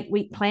challenging in an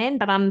 8-week plan,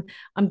 but I'm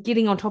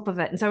getting on top of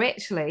it. And so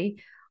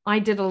actually I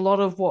did a lot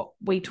of what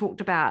we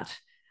talked about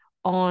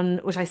on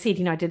which I said,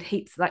 I did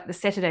heaps like the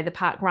Saturday, the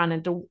park run,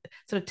 and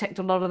sort of ticked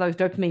a lot of those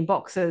dopamine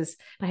boxes.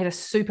 I had a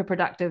super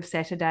productive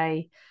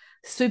Saturday,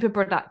 super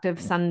productive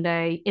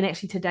Sunday, and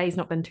actually today's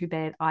not been too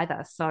bad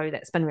either. So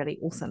that's been really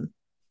awesome.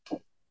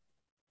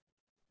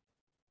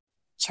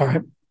 sorry.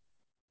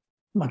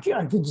 I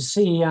could just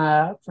see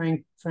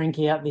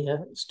Frankie out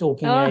there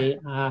stalking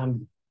Oh,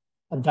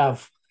 a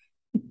dove,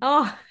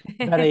 oh,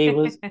 but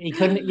he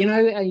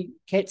couldn't.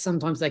 Cats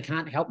sometimes they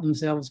can't help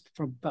themselves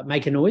from but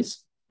make a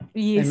noise.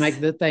 yes,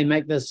 They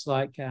make this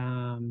like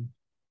a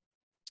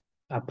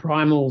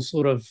primal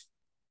sort of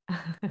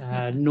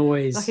like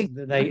noise a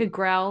that like a they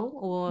growl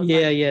or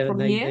yeah, like yeah, from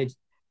here. they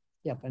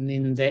yep, and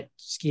then that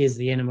scares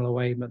the animal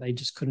away, but they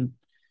just couldn't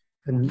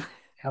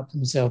help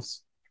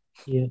themselves.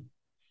 Yeah.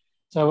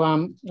 So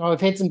I've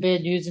had some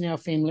bad news in our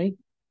family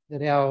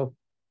that our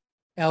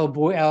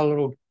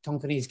little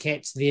Tonkinese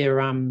cats, their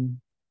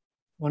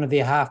one of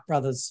their half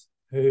brothers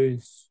who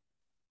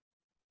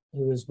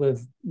was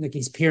with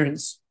Nikki's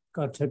parents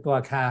got hit by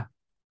a car. And,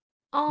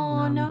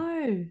 Oh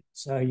no,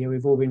 so yeah,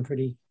 we've all been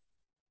pretty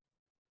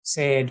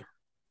sad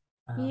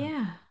uh,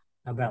 yeah.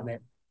 about that.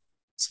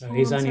 So Oh,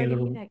 I'm sorry to hear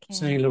that,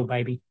 he's only a Cam. little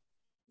baby.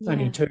 He's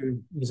only Yeah.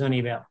 2. He's only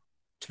about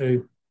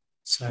 2.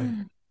 So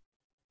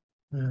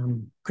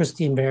Mm,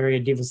 Christy and Barry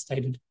are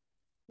devastated.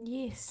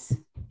 yes.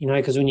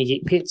 Because when you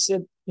get pets,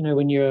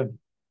 when you're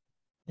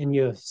in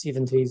your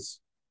 70s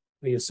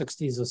or your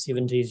 60s or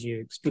 70s,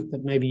 you expect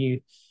that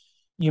maybe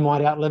you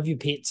might outlive your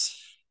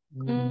pets.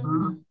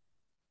 Mm,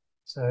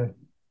 So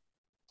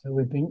so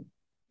we've been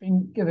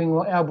giving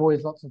our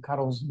boys lots of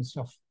cuddles and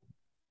stuff.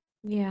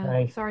 yeah.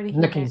 Hey, Sorry to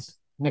hear that.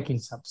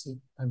 Nikki's upset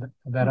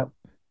about it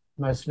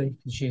mostly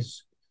because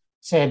she's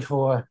sad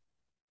for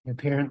her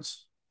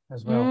parents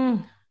as well.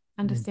 Mm,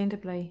 Mm,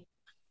 understandably.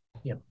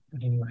 yeah,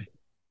 but anyway,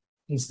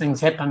 these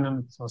things happen,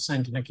 and so I was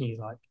saying to Nikki,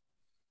 like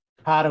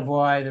part of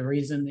why the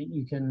reason that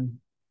you can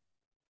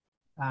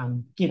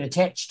get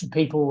attached to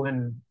people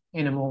and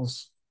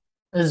animals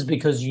is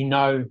because you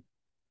know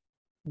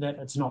that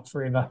it's not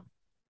forever.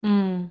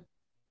 Mm,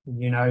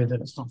 You know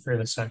that it's not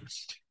forever. So,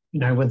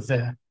 with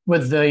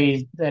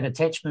the that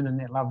attachment and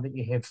that love that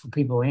you have for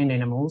people and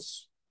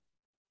animals,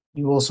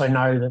 you also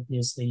know that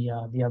there's the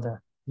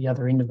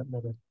other end of it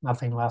that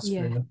nothing lasts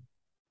yeah. forever.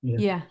 Yeah.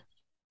 Yeah.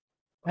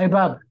 Hey,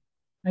 Bub.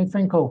 Hey,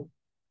 Finkel.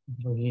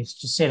 Oh, he's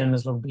just sat in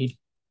his little bed.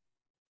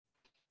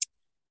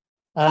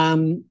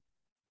 Um.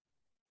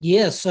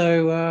 Yeah.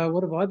 So,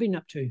 what have I been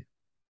up to?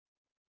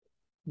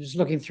 Just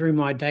looking through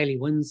my daily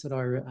wins that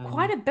I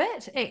Quite a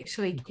bit,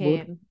 actually,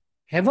 record. Cam.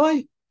 Have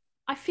I?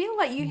 I feel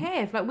like you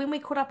have. Like when we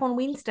caught up on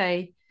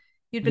Wednesday,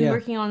 you'd been Yeah.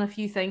 working on a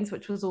few things,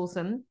 which was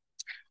awesome.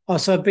 Oh,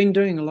 so I've been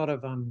doing a lot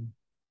of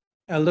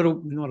a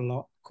little, not a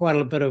lot, quite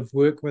a bit of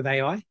work with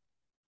AI,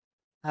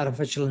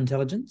 artificial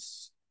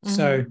intelligence.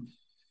 So Mm-hmm.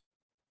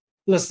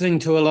 listening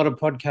to a lot of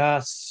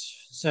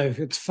podcasts. So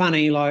it's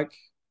funny, like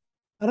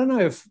I don't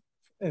know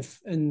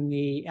if in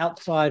the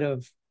outside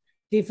of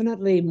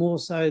definitely more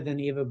so than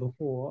ever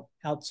before,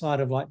 outside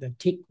of like the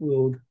tech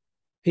world,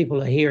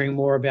 people are hearing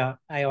more about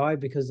AI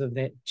because of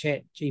that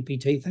chat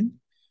GPT thing.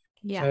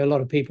 Yeah. So a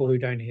lot of people who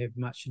don't have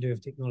much to do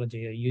with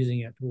technology are using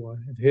it or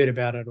have heard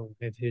about it or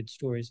have heard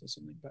stories or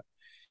something. But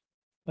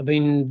I've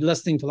been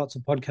listening to lots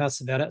of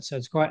podcasts about it, so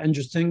it's quite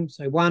interesting.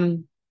 So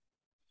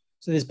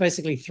there's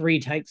basically three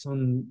takes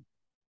on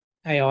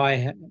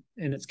AI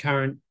in its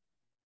current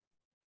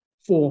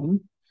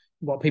form,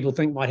 what people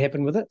think might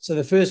happen with it. So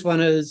the first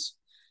one is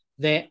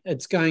that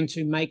it's going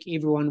to make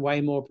everyone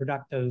way more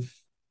productive,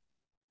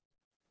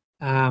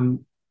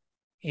 and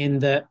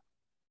that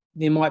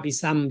there might be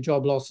some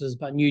job losses,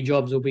 but new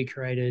jobs will be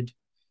created,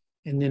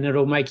 and then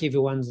it'll make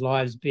everyone's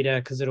lives better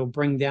because it'll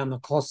bring down the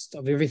cost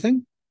of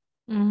everything.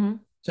 Mm-hmm.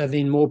 So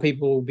then more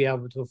people will be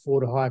able to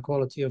afford a higher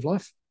quality of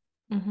life.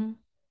 Mm-hmm.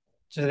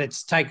 So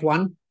that's take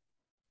one.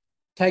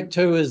 Take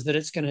two is that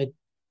it's going to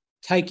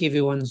take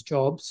everyone's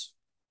jobs,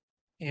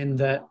 and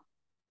that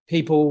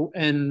people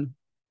in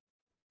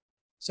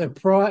so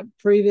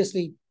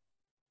previously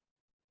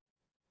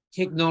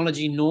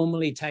technology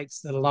normally takes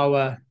the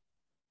lower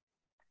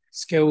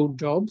skilled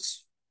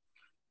jobs,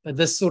 but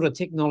this sort of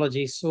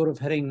technology is sort of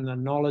hitting the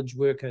knowledge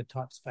worker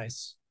type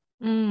space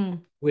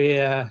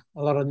where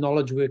a lot of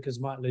knowledge workers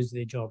might lose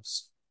their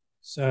jobs.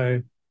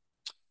 So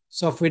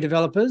software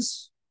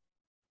developers,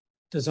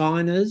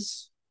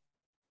 designers,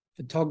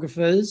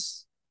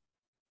 photographers,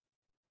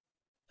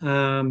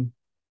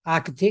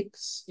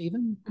 architects,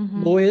 even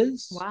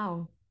lawyers.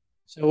 Wow.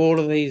 So all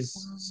of these,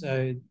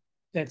 so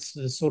that's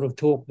the sort of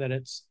talk that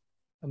it's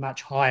a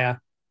much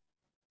higher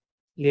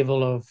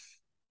level of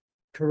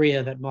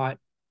career that might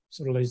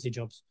sort of lose their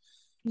jobs.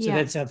 So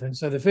that's our thing.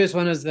 So the first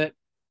one is that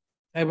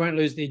they won't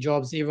lose their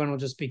jobs. Everyone will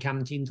just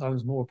become 10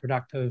 times more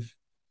productive,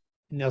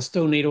 and they'll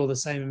still need all the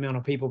same amount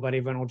of people, but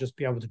everyone will just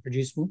be able to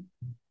produce more.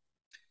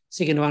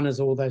 Second one is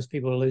all those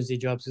people will lose their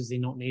jobs because they're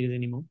not needed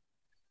anymore.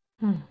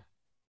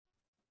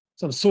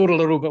 So I'm sort of a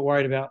little bit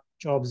worried about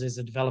jobs as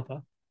a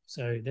developer.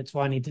 So that's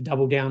why I need to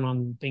double down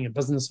on being a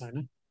business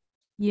owner.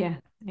 Yeah,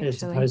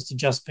 as opposed to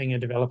just being a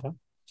developer.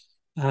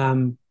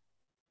 Third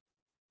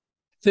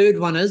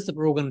one is that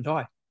we're all going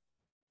to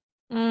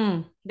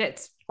die.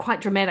 That's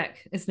quite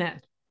dramatic, isn't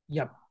it?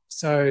 Yep.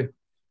 So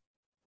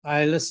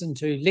I listened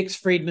to Lex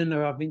Friedman,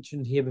 who I've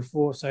mentioned here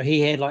before. So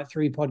he had like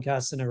 3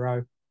 podcasts in a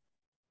row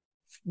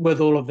with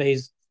all of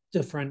these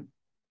different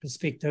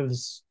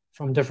perspectives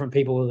from different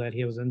people that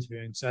he was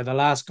interviewing. So the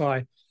last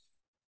guy,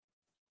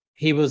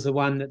 he was the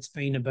one that's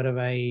been a bit of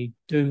a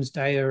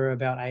doomsdayer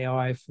about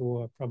AI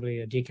for probably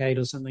a decade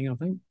or something, I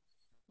think.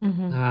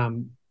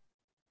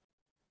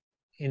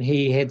 And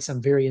he had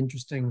some very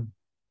interesting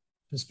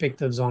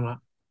perspectives on it,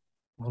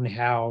 on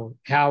how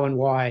and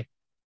why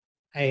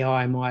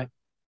AI might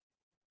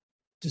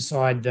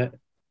decide that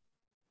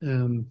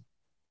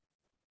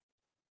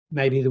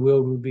maybe the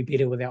world would be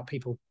better without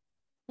people.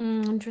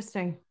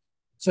 Interesting.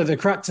 So the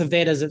crux of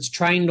that is it's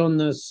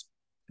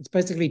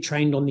basically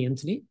trained on the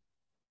internet.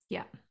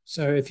 Yeah.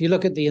 So if you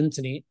look at the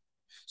internet,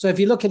 so if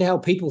you look at how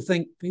people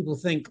think,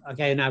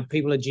 okay, now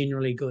people are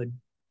generally good.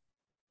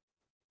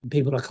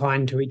 People are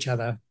kind to each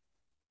other.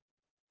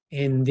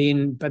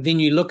 But then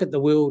you look at the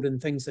world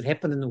and things that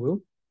happen in the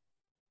world,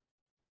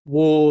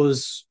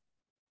 wars,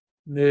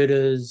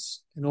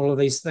 murders, and all of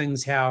these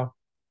things,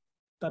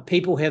 but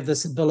people have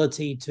this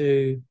ability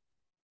to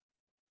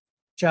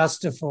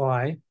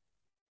justify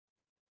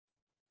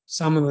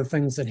some of the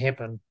things that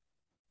happen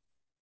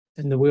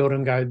in the world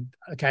and go,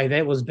 okay,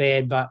 that was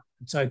bad, but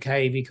it's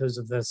okay because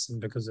of this and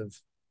because of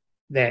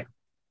that.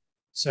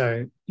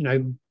 So,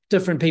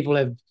 different people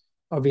have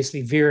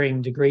obviously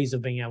varying degrees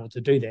of being able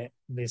to do that,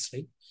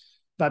 obviously.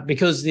 But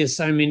because there's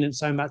so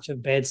much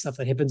of bad stuff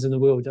that happens in the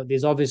world,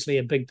 there's obviously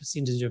a big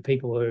percentage of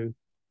people who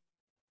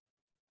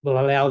will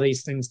allow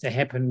these things to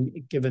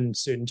happen given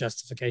certain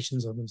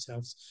justifications of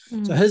themselves.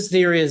 So his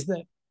theory is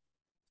that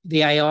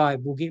the AI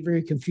will get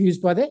very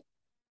confused by that.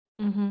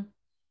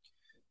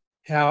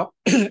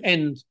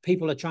 And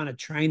people are trying to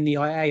train the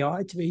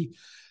AI to be,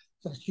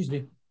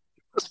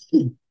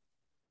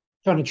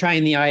 trying to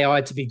train the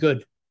AI to be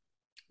good.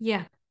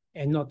 Yeah.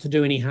 And not to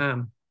do any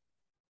harm.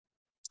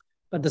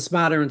 But the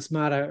smarter and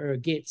smarter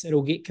it gets,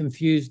 it'll get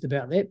confused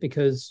about that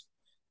because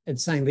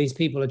it's saying these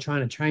people are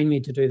trying to train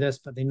me to do this,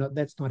 but they're not.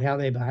 That's not how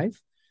they behave.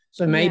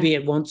 So maybe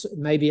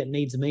it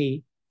needs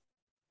me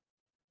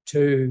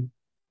to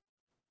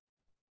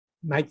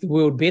make the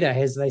world better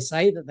as they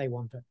say that they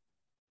want it.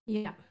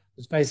 Yeah.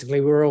 It's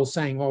basically we're all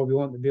saying, well, we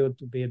want the world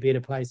to be a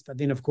better place, but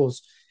then of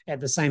course at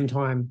the same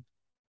time,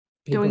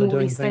 people are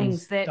doing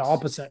things the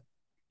opposite.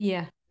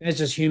 Yeah. It's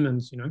just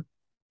humans,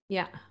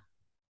 Yeah.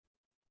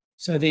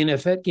 So then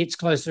if it gets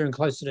closer and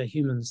closer to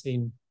humans,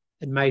 then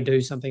it may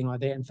do something like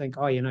that and think,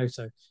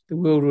 so the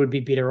world would be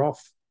better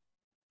off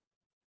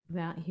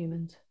without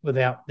humans,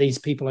 without these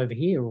people over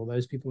here or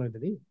those people over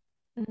there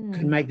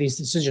can make these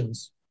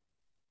decisions.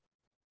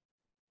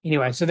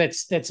 Anyway, so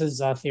that's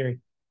his theory.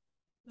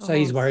 So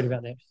he's worried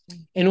about that.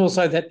 And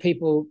also that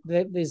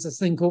there's this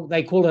thing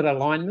they call it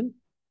alignment.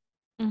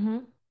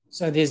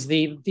 So there's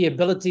the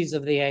abilities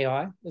of the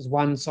AI is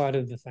one side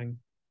of the thing.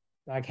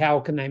 Like how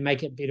can they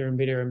make it better and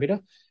better and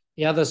better?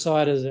 The other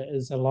side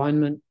is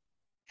alignment.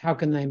 How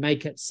can they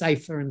make it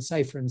safer and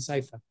safer and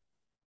safer?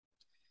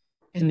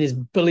 And there's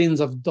billions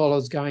of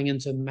dollars going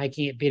into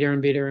making it better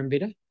and better and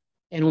better,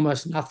 and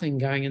almost nothing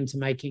going into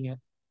making it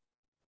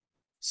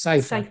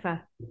safer.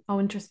 Safer. Oh,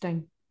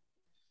 interesting.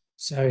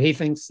 So he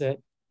thinks that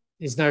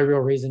there's no real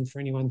reason for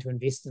anyone to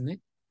invest in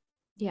that,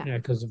 Yeah.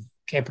 because of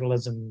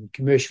capitalism,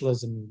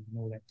 commercialism, and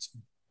all that.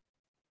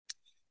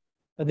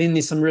 But then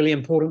there's some really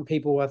important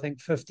people, I think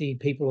 50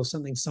 people or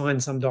something,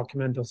 signed some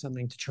document or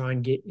something to try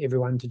and get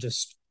everyone to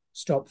just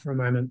stop for a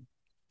moment.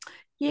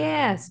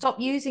 Yeah, stop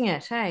using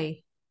it,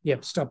 hey?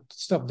 Yep,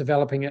 stop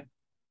developing it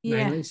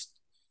mainly.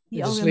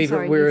 Yeah. Just I'm leave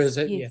sorry. it where Yes, is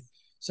it. yes. Yeah.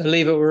 So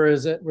leave it where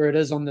it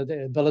is on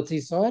the ability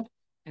side,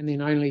 and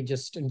then only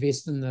just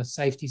invest in the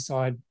safety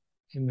side.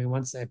 And then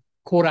once they've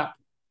caught up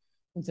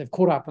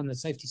on the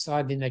safety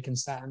side, then they can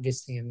start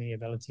investing in the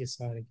ability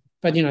side.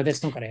 But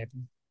that's not going to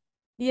happen.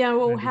 Yeah,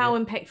 well, how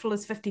impactful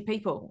is 50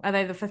 people? Are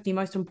they the 50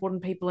 most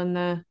important people in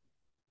the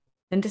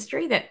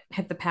industry that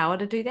have the power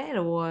to do that,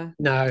 or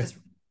No, just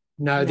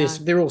no, no?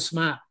 they're all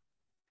smart.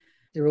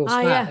 They're all Oh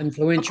smart, yeah, of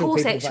influential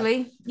course, people,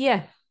 actually,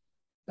 yeah,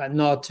 but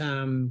not.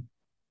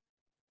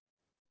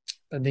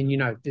 But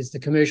then there's the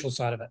commercial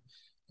side of it.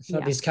 So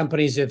yeah. there's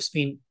companies who have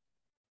spent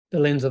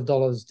billions of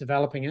dollars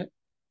developing it.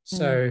 Mm.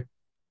 So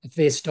if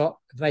they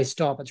stop,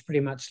 it's pretty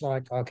much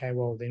like, okay,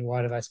 well then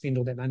why did I spend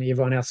all that money?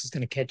 Everyone else is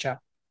going to catch up.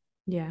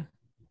 Yeah.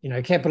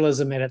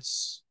 Capitalism at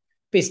its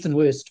best and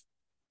worst.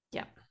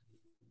 Yeah.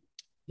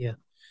 Yeah.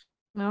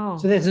 Oh,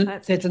 So that's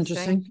interesting.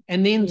 interesting.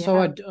 And then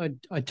so Yeah.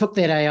 I took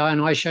that AI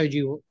and I showed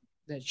you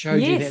that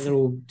Yes,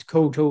 little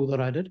cool tool that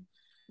I did.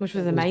 which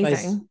was It was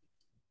amazing.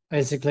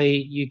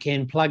 basically you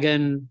can plug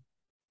in,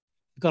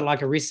 you've got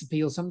like a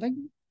recipe or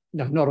something.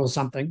 No, not or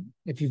something.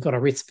 If you've got a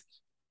recipe,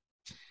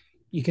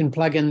 you can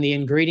plug in the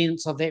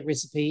ingredients of that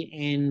recipe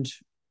and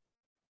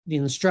the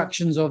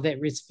instructions of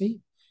that recipe,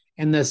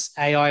 and this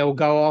AI will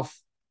go off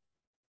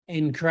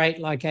and create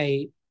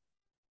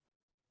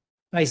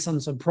based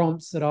on some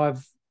prompts that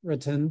I've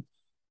written,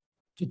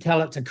 to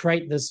tell it to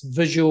create this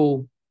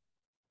visual,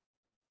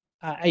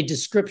 a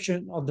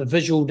description of the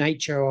visual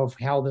nature of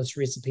how this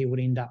recipe would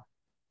end up.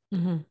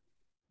 Mm-hmm.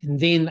 And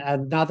then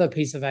another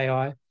piece of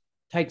AI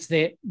takes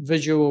that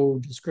visual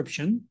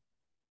description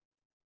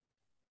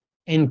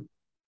and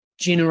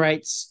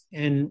generates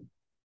an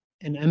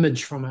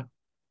image from it,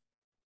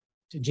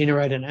 to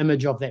generate an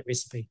image of that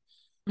recipe.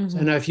 Mm-hmm. So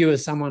I know if you were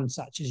someone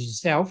such as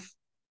yourself,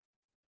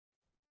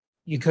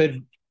 you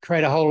could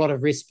create a whole lot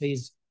of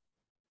recipes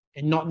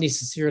and not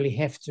necessarily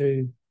have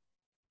to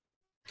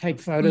take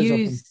photos of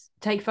them.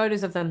 Take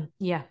photos of them.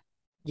 Yeah.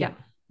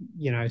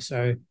 Yeah.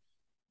 So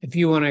if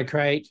you want to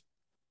create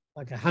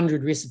like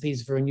 100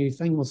 recipes for a new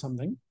thing or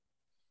something,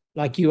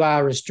 like you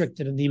are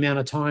restricted in the amount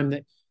of time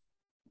that,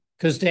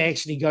 because to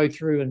actually go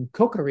through and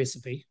cook a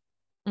recipe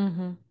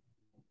Mm-hmm.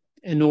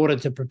 in order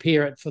to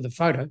prepare it for the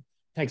photo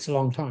takes a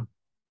long time.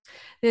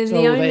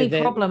 The only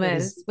problem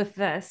is with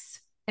this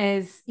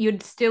is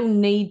you'd still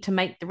need to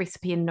make the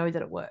recipe and know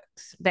that it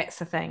works. That's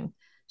the thing.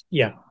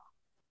 Yeah,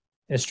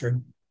 that's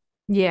true.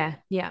 Yeah.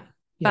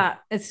 But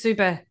it's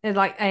super,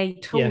 like a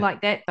tool Yeah.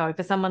 like that, though,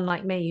 for someone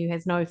like me who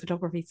has no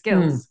photography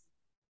skills.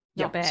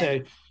 Not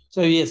bad.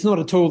 So yeah, it's not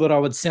a tool that I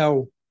would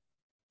sell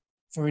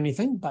for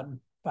anything, but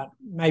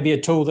maybe a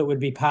tool that would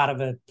be part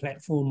of a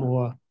platform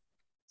or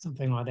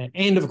something like that.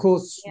 And of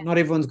course, not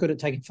everyone's good at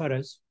taking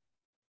photos.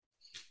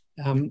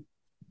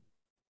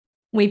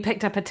 We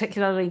picked a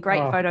particularly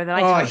great photo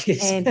that I took,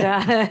 yes. And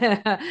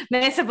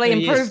massively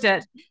improved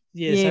it.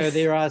 Yeah, yes. So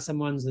there are some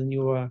ones in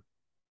your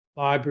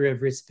library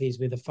of recipes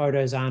where the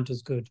photos aren't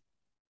as good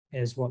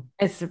as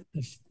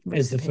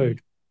the food.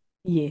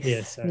 Yes.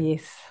 Yeah, so,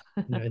 yes.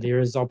 There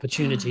is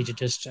opportunity to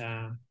just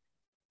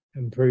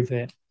improve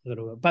that a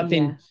little bit. But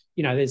then,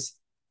 there's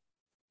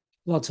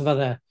lots of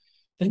other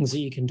things that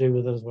you can do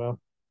with it as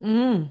well.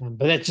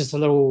 But that's just a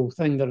little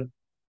thing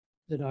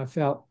that I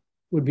felt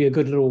would be a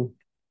good little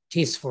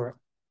test for it.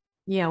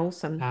 Yeah,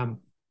 awesome.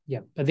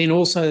 But then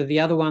also the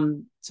other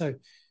one, so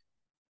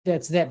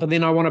that's that. But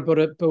then I want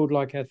to build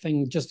like a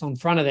thing just on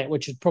front of that,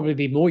 which would probably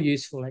be more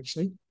useful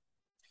actually,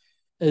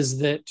 is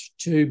that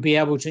to be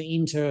able to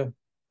enter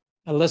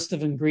a list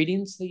of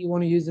ingredients that you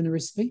want to use in a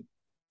recipe.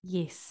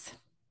 Yes.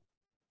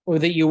 Or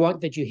that you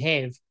want, that you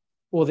have,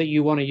 or that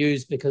you want to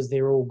use because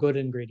they're all good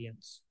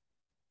ingredients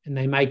and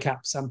they make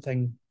up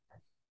something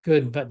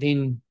good. But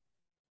then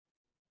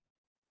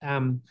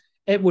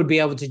it would be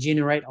able to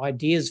generate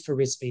ideas for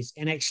recipes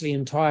and actually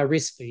entire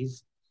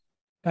recipes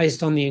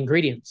based on the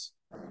ingredients.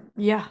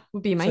 Yeah,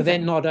 would be amazing. So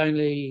that not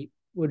only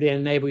would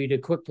enable you to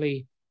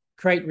quickly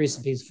create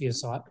recipes for your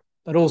site,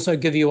 but also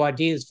give you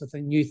ideas for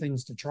new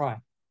things to try.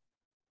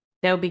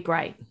 That would be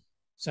great.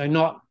 So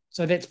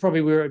that's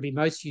probably where it would be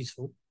most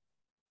useful.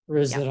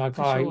 Whereas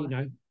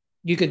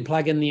you could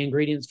plug in the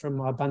ingredients from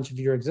a bunch of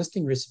your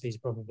existing recipes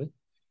probably,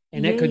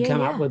 and it could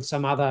come up with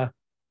some other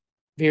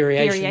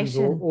variations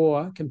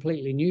or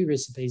completely new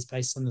recipes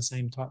based on the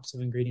same types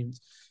of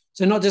ingredients.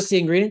 So not just the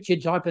ingredients,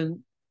 you type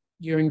in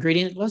your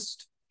ingredient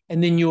list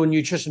and then your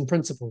nutrition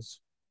principles.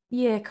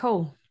 Yeah,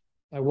 cool.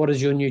 Like, what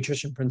is your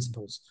nutrition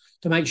principles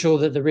to make sure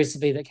that the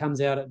recipe that comes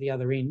out at the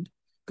other end,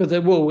 because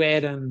it will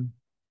add in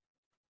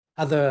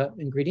other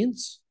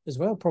ingredients as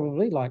well,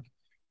 probably like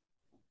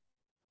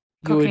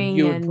Cooking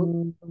you would put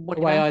and the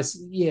way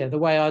whatever. the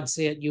way I'd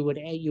see it, you would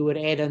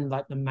add in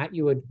like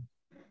you would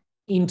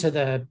enter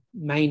the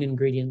main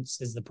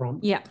ingredients as the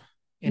prompt, Yeah.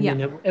 and Yeah.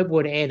 then it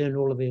would add in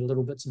all of the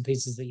little bits and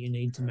pieces that you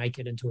need to make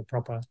it into a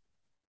proper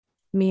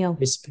Meal.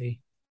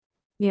 recipe.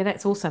 Yeah,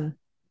 that's awesome.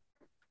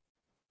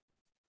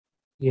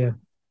 Yeah.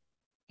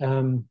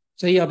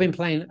 So yeah, I've been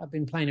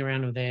playing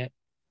around with that,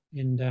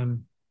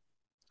 and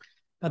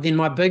but then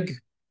my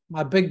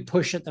big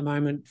push at the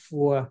moment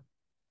for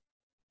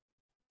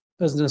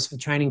business for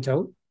Training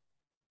Tilt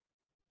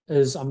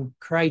is I'm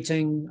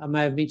creating. I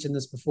may have mentioned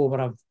this before, but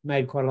I've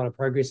made quite a lot of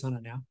progress on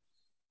it now.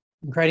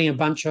 I'm creating a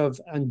bunch of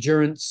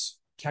endurance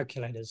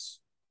calculators,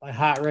 like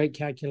heart rate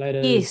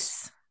calculators,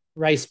 Yes.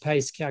 race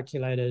pace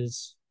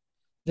calculators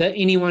that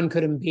anyone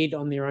could embed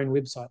on their own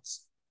websites,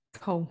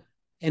 Cool.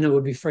 and it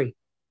would be free.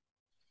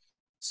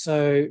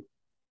 So,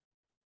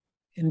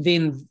 and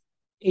then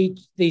each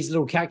these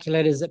little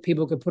calculators that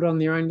people could put on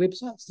their own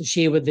websites to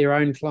share with their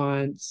own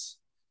clients,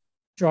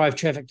 drive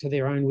traffic to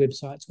their own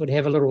websites, would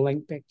have a little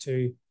link back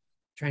to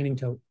Training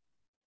Tilt.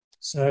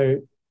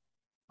 So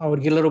I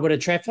would get a little bit of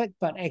traffic,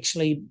 but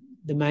actually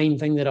the main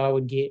thing that I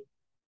would get,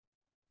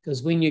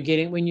 because when you're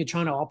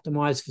trying to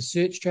optimize for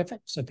search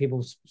traffic, so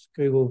people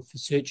Google for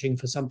searching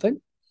for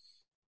something,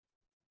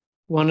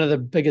 one of the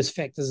biggest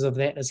factors of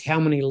that is how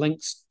many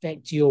links back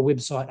to your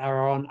website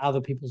are on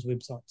other people's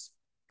websites.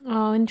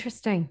 Oh,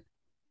 interesting.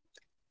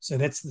 So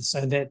it's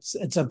a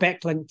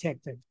backlink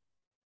tactic.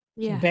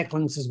 So Yeah.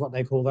 backlinks is what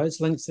they call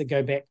those links that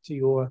go back to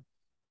your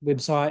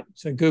website.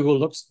 So Google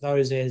looks at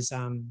those as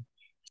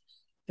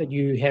that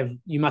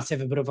you must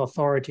have a bit of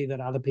authority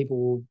that other people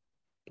will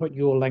put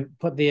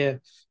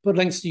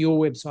links to your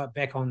website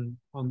back on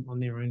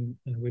their own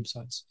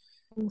websites.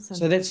 Awesome.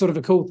 So that's sort of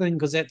a cool thing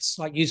because that's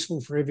like useful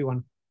for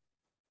everyone.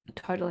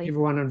 Totally.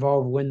 Everyone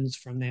involved wins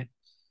from that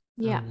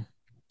Yeah.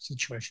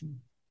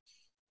 situation.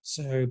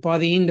 So by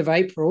the end of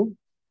April,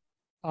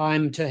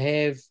 I'm to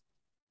have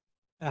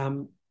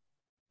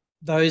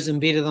those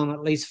embedded on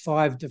at least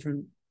 5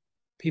 different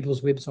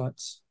people's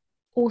websites.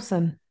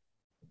 Awesome.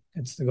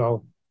 That's the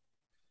goal.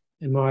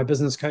 And my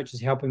business coach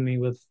is helping me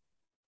with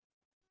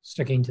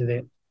sticking to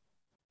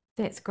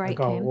That's that great,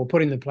 goal, Cam. or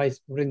putting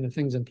the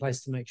things in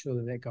place to make sure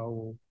that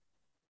goal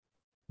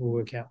will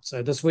work out.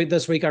 So this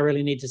week I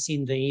really need to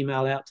send the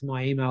email out to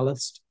my email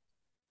list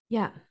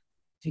Yeah.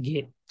 to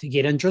get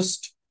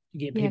interest, to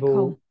get Yeah, people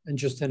cool.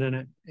 interested in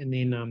it, and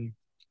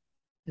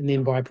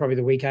then by probably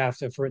the week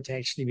after for it to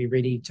actually be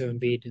ready to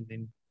embed, and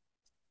then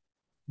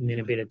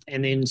embed it.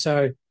 And then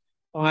so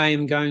I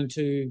am going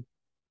to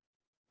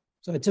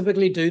so I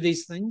typically do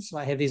these things,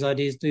 like have these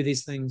ideas, do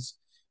these things,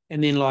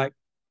 and then like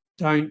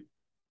don't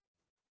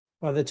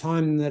by the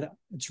time that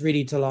it's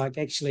ready to like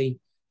actually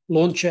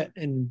launch it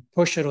and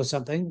push it or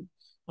something,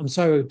 I'm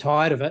so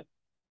tired of it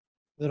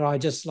that I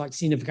just like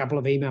send a couple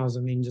of emails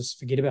and then just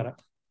forget about it,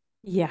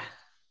 Yeah.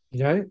 you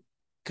know,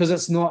 because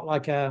it's not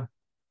like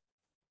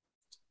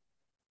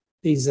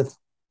these are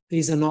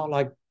these are not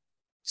like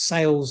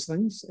sales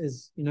things,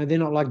 is they're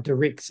not like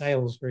direct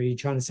sales where you're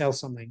trying to sell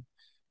something.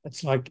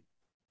 It's like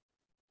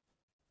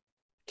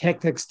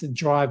tactics to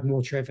drive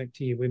more traffic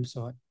to your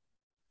website,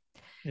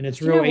 and it's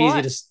Do you know real easy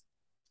what? to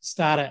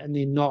start it and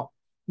then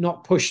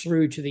not push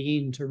through to the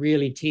end to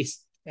really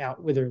test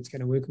out whether it's going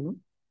to work or not.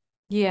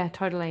 Yeah,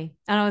 totally.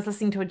 And I was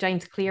listening to a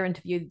James Clear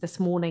interview this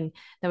morning.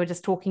 They were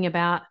just talking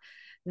about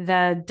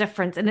the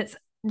difference, and it's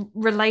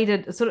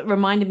related, sort of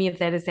reminded me of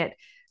that, is that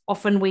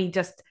often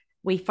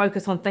we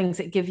focus on things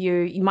that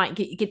you might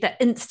get that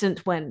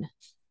instant win,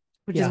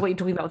 which is Yeah, what you're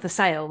talking about with the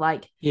sale.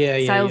 Like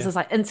sales yeah. is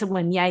like instant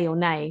win, yay or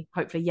nay,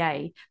 hopefully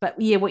yay. But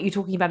yeah, what you're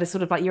talking about is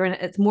sort of like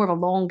it's more of a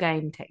long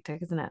game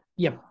tactic, isn't it?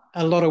 Yep,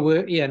 a lot of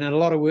work. Yeah, and a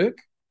lot of work,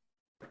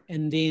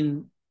 and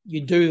then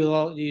you do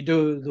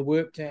the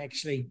work to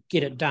actually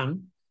get it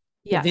done.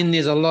 But Yeah. then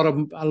there's a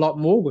lot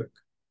more work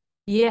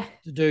Yeah.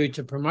 to do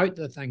to promote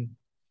the thing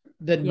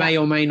that Yeah. may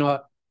or may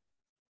not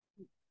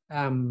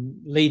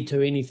lead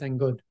to anything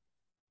good,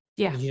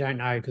 Yeah. because you don't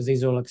know, because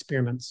these are all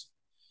experiments.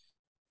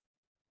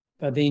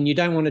 But then you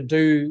don't want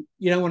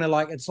to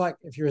like, it's like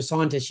if you're a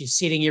scientist, you're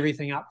setting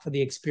everything up for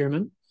the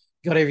experiment,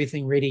 got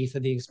everything ready for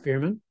the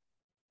experiment,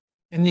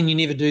 and then you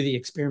never do the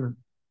experiment,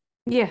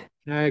 Yeah.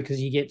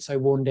 because you get so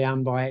worn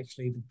down by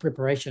actually the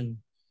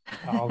preparation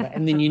of it,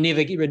 and then you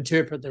never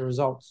interpret the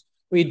results.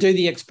 Well, you do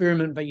the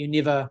experiment, but you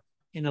never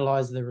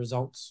analyze the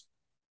results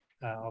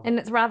of it. And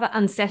it's rather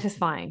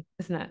unsatisfying,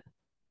 isn't it?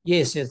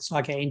 Yes, it's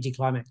like an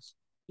anticlimax.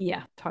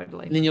 Yeah, And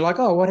totally. then you're like,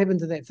 oh, what happened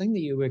to that thing that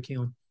you're working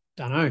on?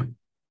 Don't know.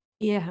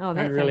 Yeah. Oh, Don't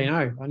that really thing.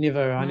 know. I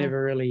No,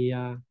 never really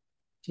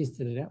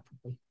tested it out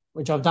properly,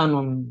 which I've done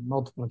on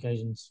multiple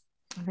occasions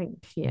I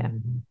think, yeah.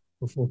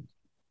 before.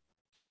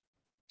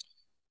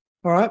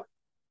 All right.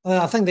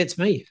 I think that's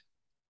me.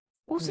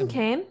 Awesome,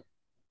 Cam. I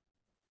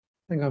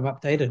think I'm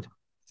updated. I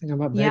think I'm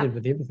updated Yep.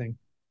 with everything.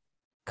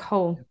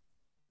 Cool.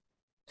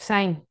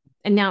 Same.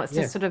 And now it's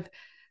just sort of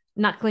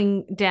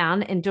knuckling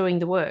down and doing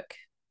the work,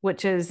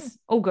 which is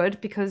all good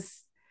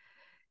because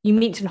you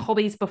mentioned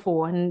hobbies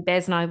before, and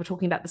Baz and I were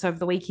talking about this over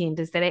the weekend,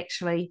 is that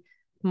actually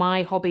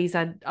my hobbies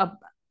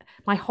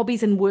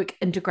and work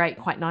integrate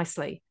quite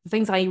nicely. The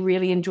things I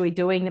really enjoy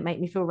doing that make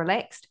me feel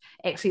relaxed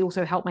actually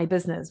also help my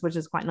business, which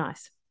is quite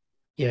nice.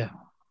 Yeah.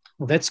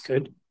 Well, that's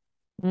good.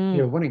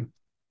 You're winning.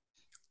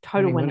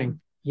 Total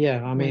winning.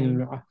 Yeah. I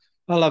mean,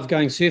 I love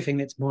going surfing.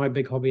 That's my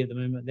big hobby at the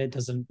moment. That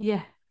doesn't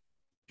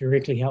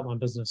directly help my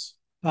business,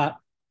 but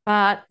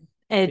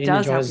it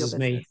does help your business.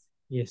 Me.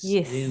 Yes.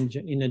 It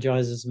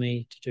energizes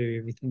me to do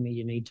everything that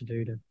you need to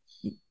do to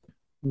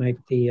make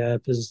the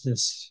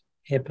business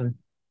happen.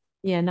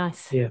 Yeah,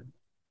 nice. Yeah.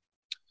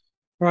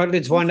 All right,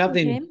 let's wind up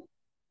then. Jam.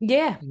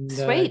 Yeah, and,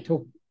 sweet.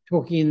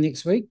 Talk again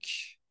next week.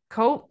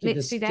 Cool.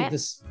 Let's do that.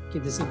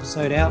 Get this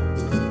episode out.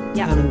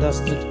 Yeah. Done and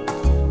dusted.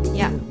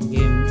 Yeah.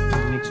 Again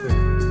next week.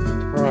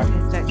 All right.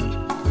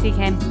 Fantastic. See you,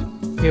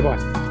 Cam. Yeah,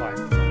 bye.